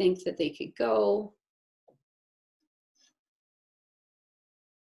you think that they could go.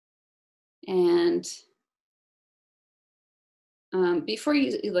 And before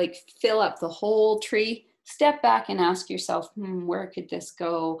you like fill up the whole tree, step back and ask yourself, where could this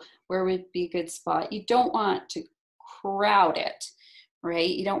go? Where would be a good spot? You don't want to crowd it, right?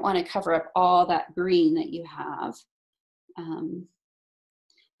 You don't want to cover up all that green that you have. And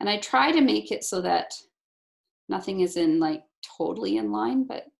I try to make it so that nothing is in like totally in line,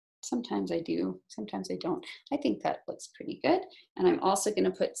 but sometimes I do, sometimes I don't. I think that looks pretty good. And I'm also going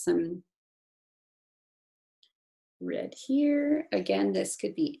to put some red here. Again, this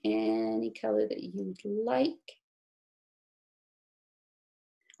could be any color that you'd like.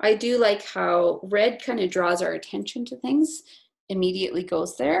 I do like how red kind of draws our attention to things, immediately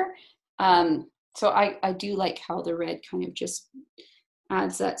goes there. So I do like how the red kind of just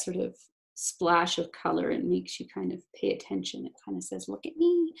adds that sort of splash of color and makes you kind of pay attention. It kind of says, look at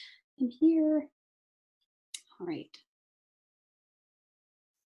me, I'm here. All right.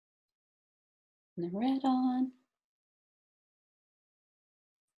 And the red on.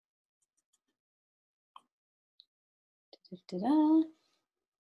 Da-da-da.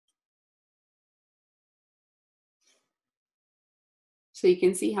 So you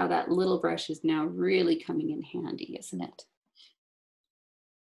can see how that little brush is now really coming in handy, isn't it?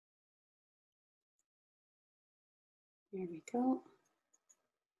 There we go.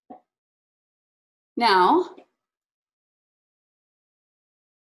 Now,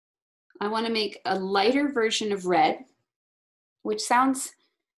 I want to make a lighter version of red, which sounds,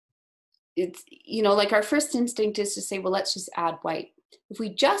 it's, you know, like our first instinct is to say, well, let's just add white. If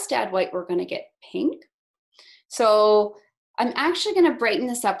we just add white, we're going to get pink. So I'm actually going to brighten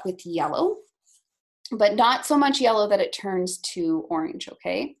this up with yellow, but not so much yellow that it turns to orange,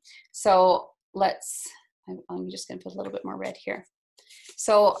 okay? So I'm just going to put a little bit more red here.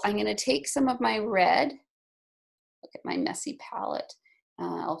 So I'm going to take some of my red, look at my messy palette.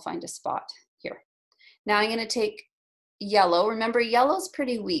 I'll find a spot here. Now I'm going to take yellow. Remember, yellow's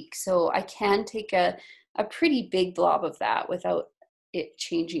pretty weak, so I can take a pretty big blob of that without it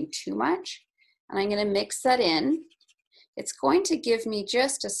changing too much. And I'm going to mix that in. It's going to give me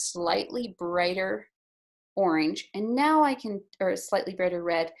just a slightly brighter orange, and now I can, or a slightly brighter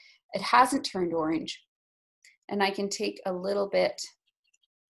red. It hasn't turned orange. And I can take a little bit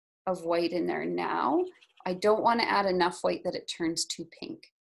of white in there now. I don't want to add enough white that it turns too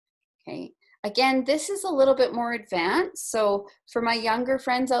pink. Okay. Again, this is a little bit more advanced. So for my younger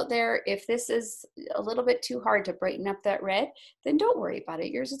friends out there, if this is a little bit too hard to brighten up that red, then don't worry about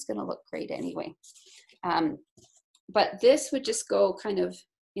it. Yours is going to look great anyway. But this would just go kind of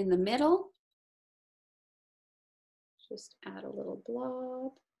in the middle. Just add a little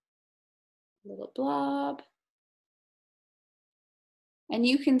blob. And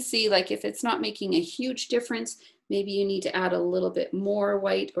you can see, like, if it's not making a huge difference, maybe you need to add a little bit more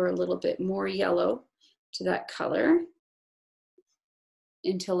white or a little bit more yellow to that color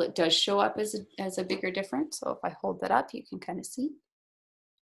until it does show up as a bigger difference. So if I hold that up, you can kind of see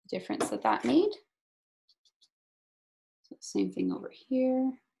the difference that that made. So same thing over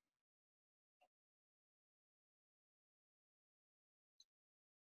here.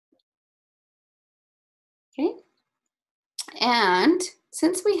 Okay. And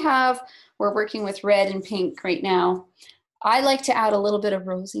since we're working with red and pink right now, I like to add a little bit of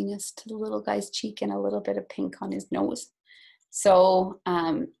rosiness to the little guy's cheek and a little bit of pink on his nose. So,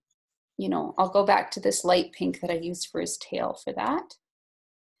 you know, I'll go back to this light pink that I used for his tail for that.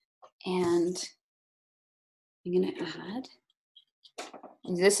 And I'm going to add,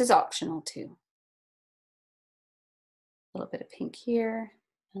 this is optional too, a little bit of pink here,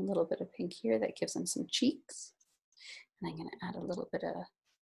 and a little bit of pink here. That gives him some cheeks. And I'm going to add a little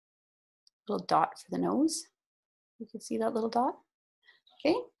dot for the nose. You can see that little dot.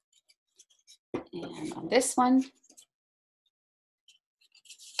 Okay. And on this one,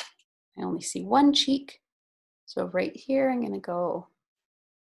 I only see one cheek. So right here, I'm going to go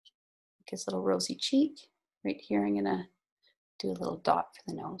his little rosy cheek. Right here, I'm going to do a little dot for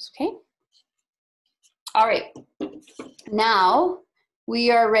the nose. Okay. All right. Now we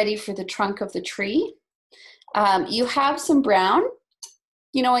are ready for the trunk of the tree. You have some brown.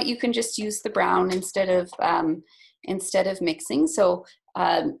 You know what? You can just use the brown instead of mixing. So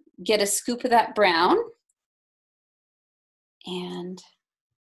get a scoop of that brown and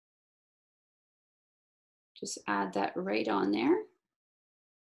just add that right on there,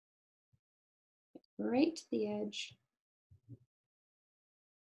 right to the edge.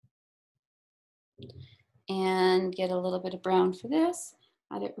 And get a little bit of brown for this,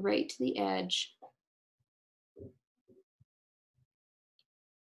 add it right to the edge.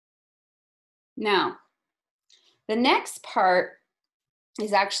 Now, the next part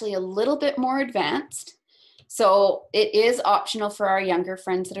is actually a little bit more advanced. So it is optional for our younger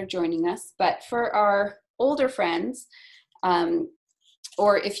friends that are joining us, but for our older friends,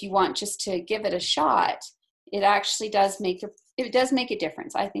 or if you want just to give it a shot, it actually does make a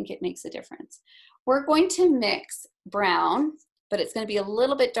difference. I think it makes a difference. We're going to mix brown, but it's going to be a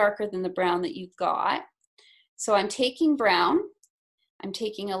little bit darker than the brown that you've got. So I'm taking brown, I'm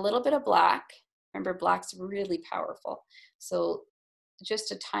taking a little bit of black. Remember, black's really powerful. So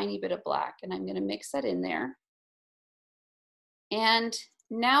just a tiny bit of black, and I'm going to mix that in there. And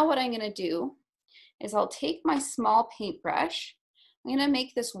now what I'm going to do is I'll take my small paintbrush. I'm going to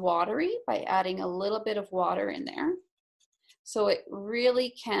make this watery by adding a little bit of water in there, so it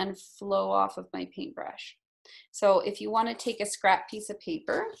really can flow off of my paintbrush. So if you want to take a scrap piece of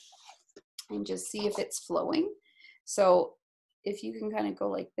paper and just see if it's flowing. So if you can kind of go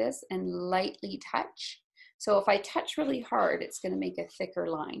like this and lightly touch. So if I touch really hard, it's going to make a thicker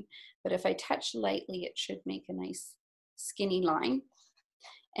line. But if I touch lightly, it should make a nice skinny line.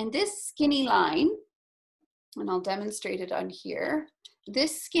 And this skinny line, and I'll demonstrate it on here,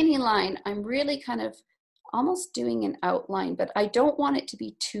 this skinny line, I'm really kind of almost doing an outline, but I don't want it to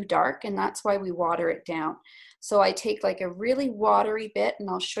be too dark, and that's why we water it down. So I take like a really watery bit, and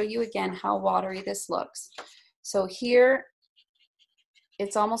I'll show you again how watery this looks. So here,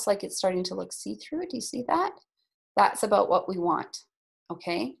 it's almost like it's starting to look see-through. Do you see that? That's about what we want,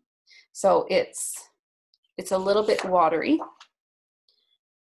 okay? So it's a little bit watery.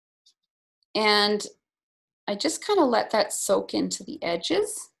 And I just kind of let that soak into the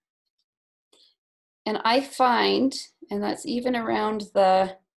edges. And I find, and that's even around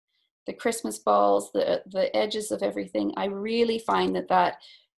the Christmas balls, the edges of everything, I really find that that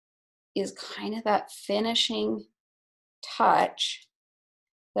is kind of that finishing touch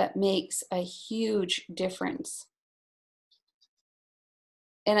that makes a huge difference.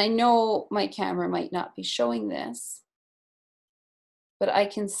 And I know my camera might not be showing this, but I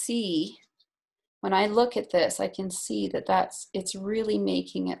can see, when I look at this, I can see that it's really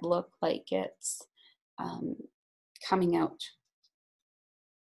making it look like it's coming out.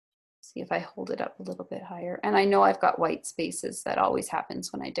 See if I hold it up a little bit higher. And I know I've got white spaces. That always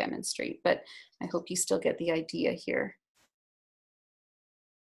happens when I demonstrate, but I hope you still get the idea here.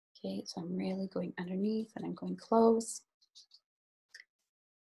 Okay, so I'm really going underneath and I'm going close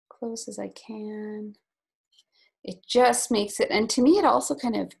as I can. It just makes it, and to me it also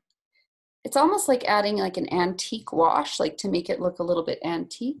kind of, it's almost like adding like an antique wash, like to make it look a little bit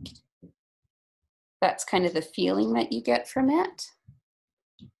antique. That's kind of the feeling that you get from it.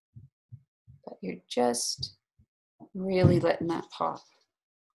 But you're just really letting that pop.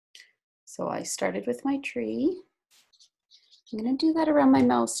 So I started with my tree. I'm going to do that around my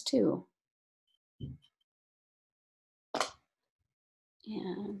mouse too.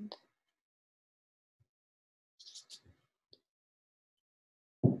 And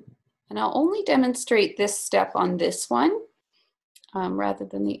I'll only demonstrate this step on this one rather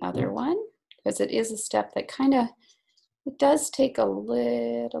than the other one, because it is a step that kind of, it does take a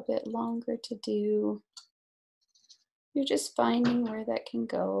little bit longer to do. You're just finding where that can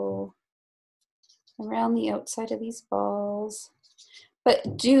go around the outside of these balls.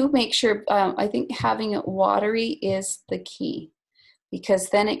 But do make sure, I think having it watery is the key, because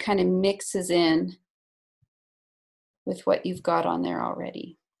then it kind of mixes in with what you've got on there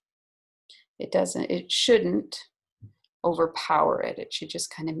already. It shouldn't overpower it. It should just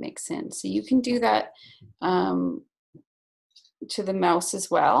kind of mix in. So you can do that to the mouse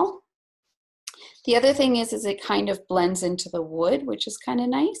as well. The other thing is it kind of blends into the wood, which is kind of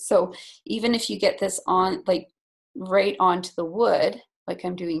nice. So even if you get this on, like right onto the wood, like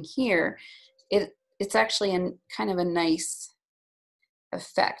I'm doing here, it's actually kind of a nice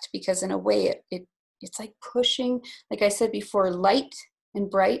effect, because in a way it's like pushing, like I said before, light and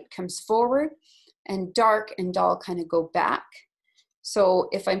bright comes forward and dark and dull kind of go back. So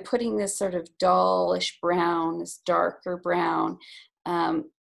if I'm putting this sort of dullish brown, this darker brown,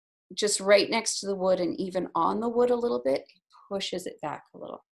 just right next to the wood and even on the wood a little bit, it pushes it back a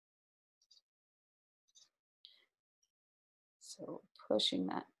little. So pushing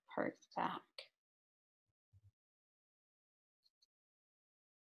that part back.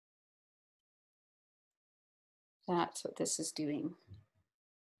 That's what this is doing.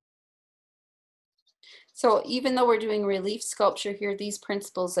 So even though we're doing relief sculpture here, these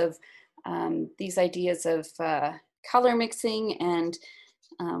principles of these ideas of color mixing and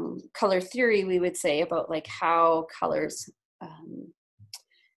color theory, we would say, about like how colors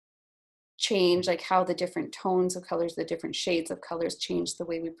change, like how the different tones of colors, the different shades of colors change the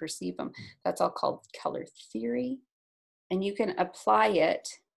way we perceive them. That's all called color theory. And you can apply it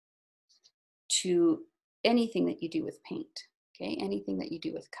to anything that you do with paint, okay? Anything that you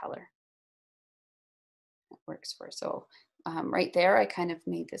do with color. That works for. So right there, I kind of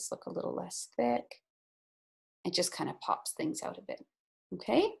made this look a little less thick. It just kind of pops things out a bit,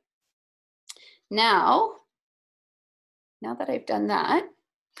 okay? Now that I've done that,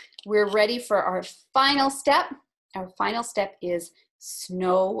 we're ready for our final step. Our final step is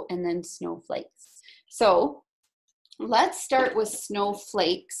snow and then snowflakes. So let's start with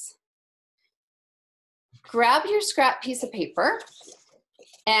snowflakes. Grab your scrap piece of paper,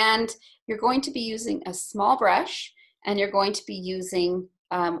 and you're going to be using a small brush, and you're going to be using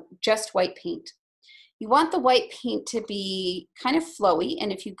just white paint. You want the white paint to be kind of flowy,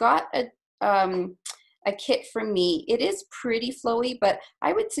 and if you got a kit from me, it is pretty flowy, but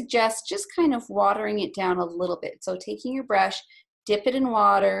I would suggest just kind of watering it down a little bit. So taking your brush, dip it in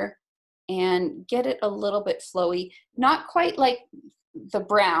water, and get it a little bit flowy, not quite like the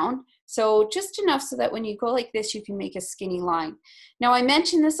brown, so just enough so that when you go like this, you can make a skinny line. Now, I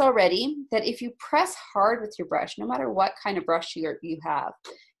mentioned this already, that if you press hard with your brush, no matter what kind of brush you have,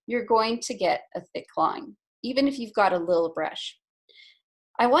 you're going to get a thick line, even if you've got a little brush.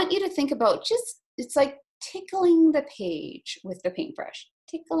 I want you to think about it's like tickling the page with the paintbrush,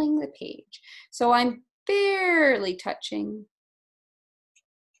 tickling the page. So I'm barely touching,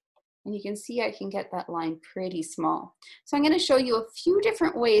 and you can see I can get that line pretty small. So I'm going to show you a few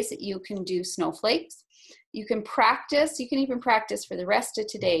different ways that you can do snowflakes. You can practice, you can even practice for the rest of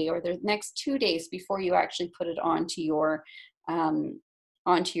today or the next 2 days before you actually put it onto your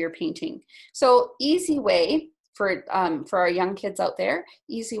painting. So easy way for our young kids out there,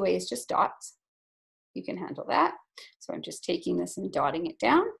 easy way is just dots. You can handle that. So I'm just taking this and dotting it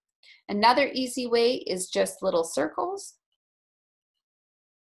down. Another easy way is just little circles.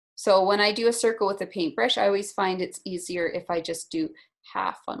 So when I do a circle with a paintbrush, I always find it's easier if I just do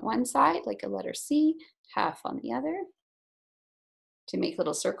half on one side, like a letter C, half on the other, to make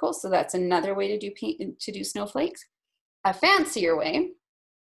little circles. So that's another way to do snowflakes. A fancier way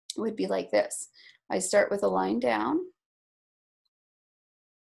would be like this. I start with a line down,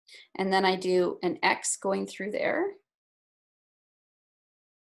 and then I do an X going through there.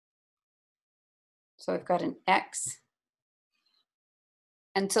 So I've got an X.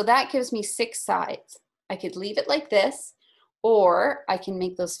 And so that gives me 6 sides. I could leave it like this, or I can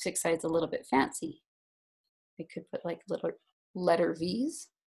make those 6 sides a little bit fancy. I could put like little letter V's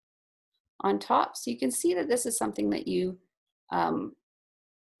on top. So you can see that this is something that you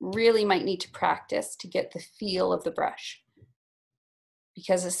really might need to practice to get the feel of the brush.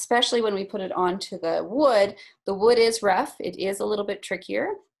 Because especially when we put it onto the wood is rough. It is a little bit trickier.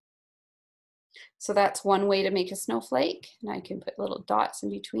 So that's one way to make a snowflake. And I can put little dots in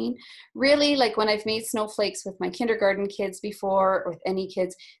between. Really, like when I've made snowflakes with my kindergarten kids before, or with any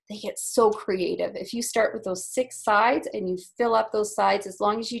kids, they get so creative. If you start with those 6 sides and you fill up those sides, as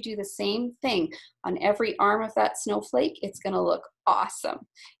long as you do the same thing on every arm of that snowflake, it's gonna look awesome.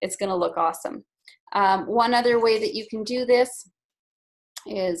 It's gonna look awesome. One other way that you can do this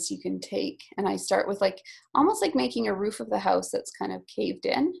is you can take, and I start with like, almost like making a roof of the house that's kind of caved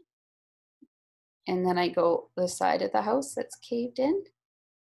in. And then I go the side of the house that's caved in.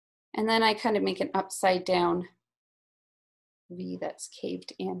 And then I kind of make an upside down V that's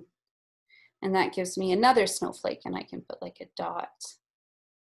caved in. And that gives me another snowflake, and I can put like a dot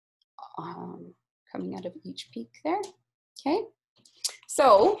coming out of each peak there, okay?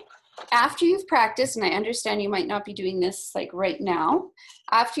 So after you've practiced, and I understand you might not be doing this like right now,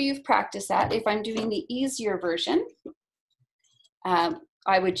 after you've practiced that, if I'm doing the easier version,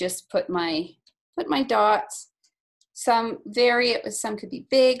 I would just put my dots. Some vary it, some could be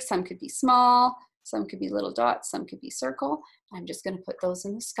big, some could be small, some could be little dots, some could be circle. I'm just going to put those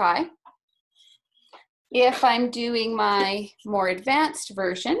in the sky. If I'm doing my more advanced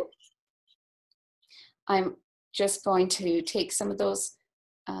version, I'm just going to take some of those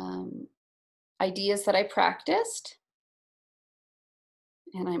ideas that I practiced,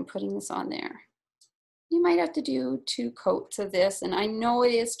 and I'm putting this on there. You might have to do 2 coats of this, and I know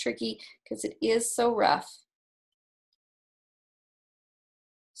it is tricky because it is so rough.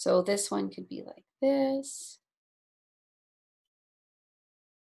 So this one could be like this.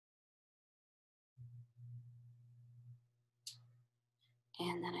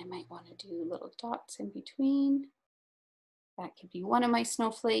 And then I might want to do little dots in between. That could be one of my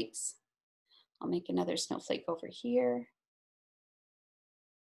snowflakes. I'll make another snowflake over here.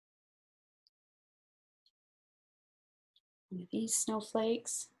 One of these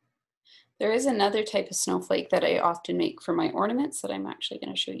snowflakes. There is another type of snowflake that I often make for my ornaments that I'm actually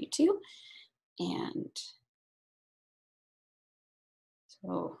going to show you too. And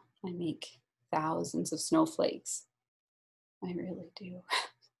so I make thousands of snowflakes. I really do.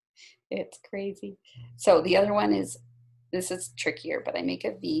 It's crazy. So the other one is, this is trickier, but I make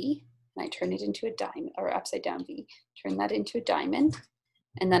a V and I turn it into a diamond, or upside down V, turn that into a diamond.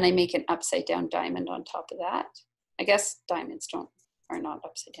 And then I make an upside down diamond on top of that. I guess diamonds are not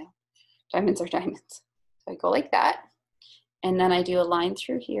upside down. Diamonds are diamonds. So I go like that. And then I do a line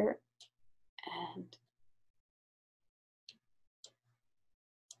through here and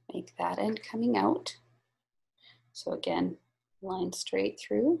make that end coming out. So again, line straight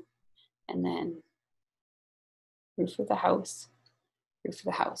through, and then roof of the house, roof of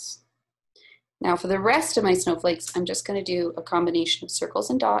the house. Now for the rest of my snowflakes, I'm just going to do a combination of circles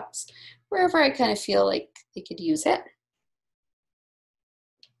and dots wherever I kind of feel like they could use it.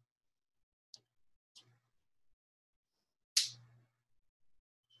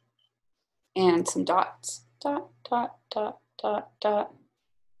 And some dots, dot, dot, dot, dot, dot,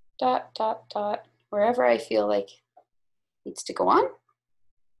 dot, dot, dot, wherever I feel like needs to go on.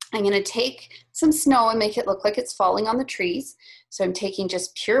 I'm going to take some snow and make it look like it's falling on the trees. So I'm taking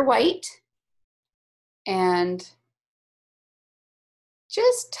just pure white and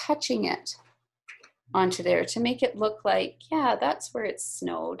just touching it onto there to make it look like, yeah, that's where it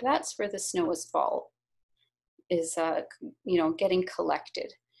snowed. That's where the snow is getting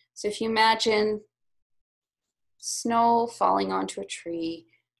collected. So if you imagine snow falling onto a tree,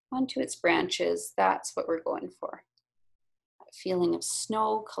 onto its branches, that's what we're going for. That feeling of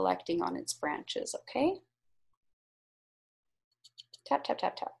snow collecting on its branches, okay? Tap, tap,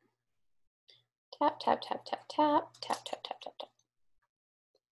 tap, tap. Tap, tap, tap, tap, tap, tap, tap, tap, tap, tap.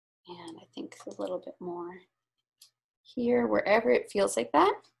 And I think a little bit more here, wherever it feels like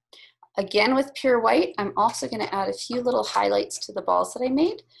that. Again, with pure white, I'm also going to add a few little highlights to the balls that I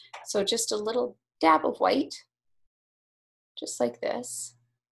made. So just a little dab of white, just like this.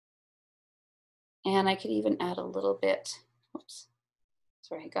 And I could even add a little bit, oops,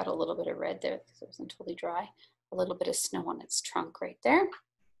 sorry, I got a little bit of red there because it wasn't totally dry. A little bit of snow on its trunk right there,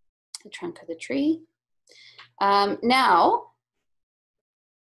 the trunk of the tree. Now,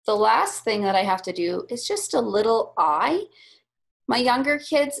 the last thing that I have to do is just a little eye. My younger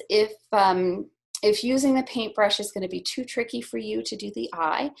kids, if using the paintbrush is going to be too tricky for you to do the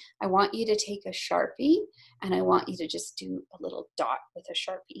eye, I want you to take a Sharpie and I want you to just do a little dot with a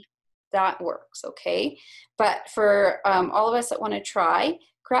Sharpie. That works, okay? But for all of us that want to try,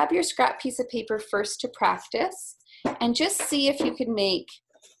 grab your scrap piece of paper first to practice and just see if you can make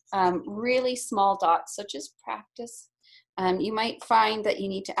really small dots. So just practice. You might find that you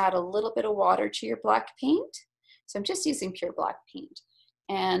need to add a little bit of water to your black paint. So I'm just using pure black paint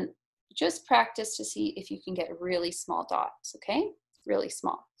and just practice to see if you can get really small dots, okay? Really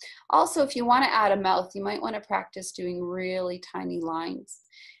small. Also, if you want to add a mouth, you might want to practice doing really tiny lines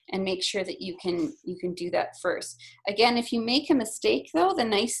and make sure that you can do that first. Again, if you make a mistake though, the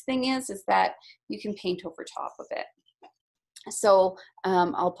nice thing is that you can paint over top of it. So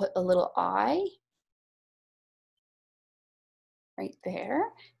I'll put a little eye right there,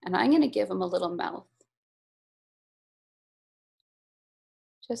 and I'm going to give him a little mouth.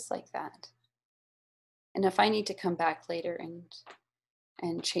 Just like that. And if I need to come back later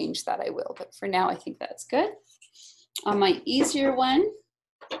and change that, I will. But for now, I think that's good. On my easier one,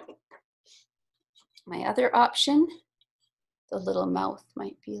 my other option, the little mouth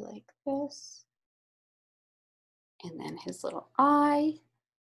might be like this. And then his little eye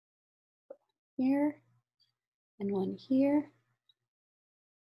here and one here.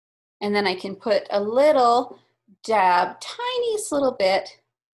 And then I can put a little dab, tiniest little bit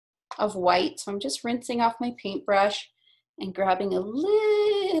of white. So I'm just rinsing off my paintbrush and grabbing a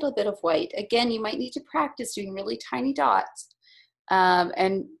little bit of white. Again, you might need to practice doing really tiny dots.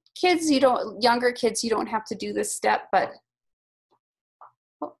 And kids, younger kids, you don't have to do this step, but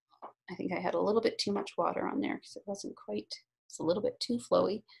oh, I think I had a little bit too much water on there because it wasn't quite, it's a little bit too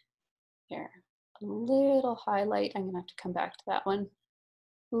flowy. There, a little highlight. I'm gonna have to come back to that one.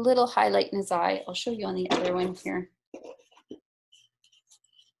 A little highlight in his eye. I'll show you on the other one here.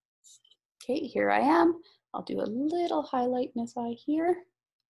 Okay, here I am. I'll do a little highlight in his eye here.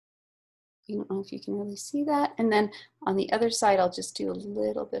 I don't know if you can really see that. And then on the other side, I'll just do a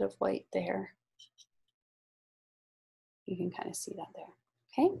little bit of white there. You can kind of see that there,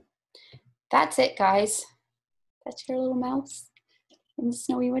 okay? That's it, guys. That's your little mouse in the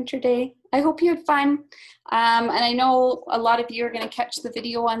snowy winter day. I hope you had fun. And I know a lot of you are gonna catch the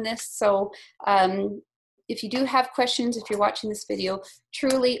video on this, so if you do have questions, if you're watching this video,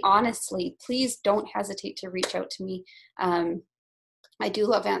 truly, honestly, please don't hesitate to reach out to me. I do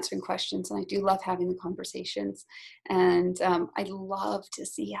love answering questions, and I do love having the conversations. And I love to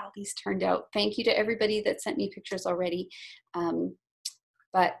see how these turned out. Thank you to everybody that sent me pictures already.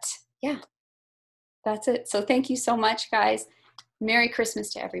 But yeah, that's it. So thank you so much, guys. Merry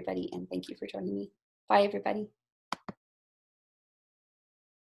Christmas to everybody, and thank you for joining me. Bye, everybody.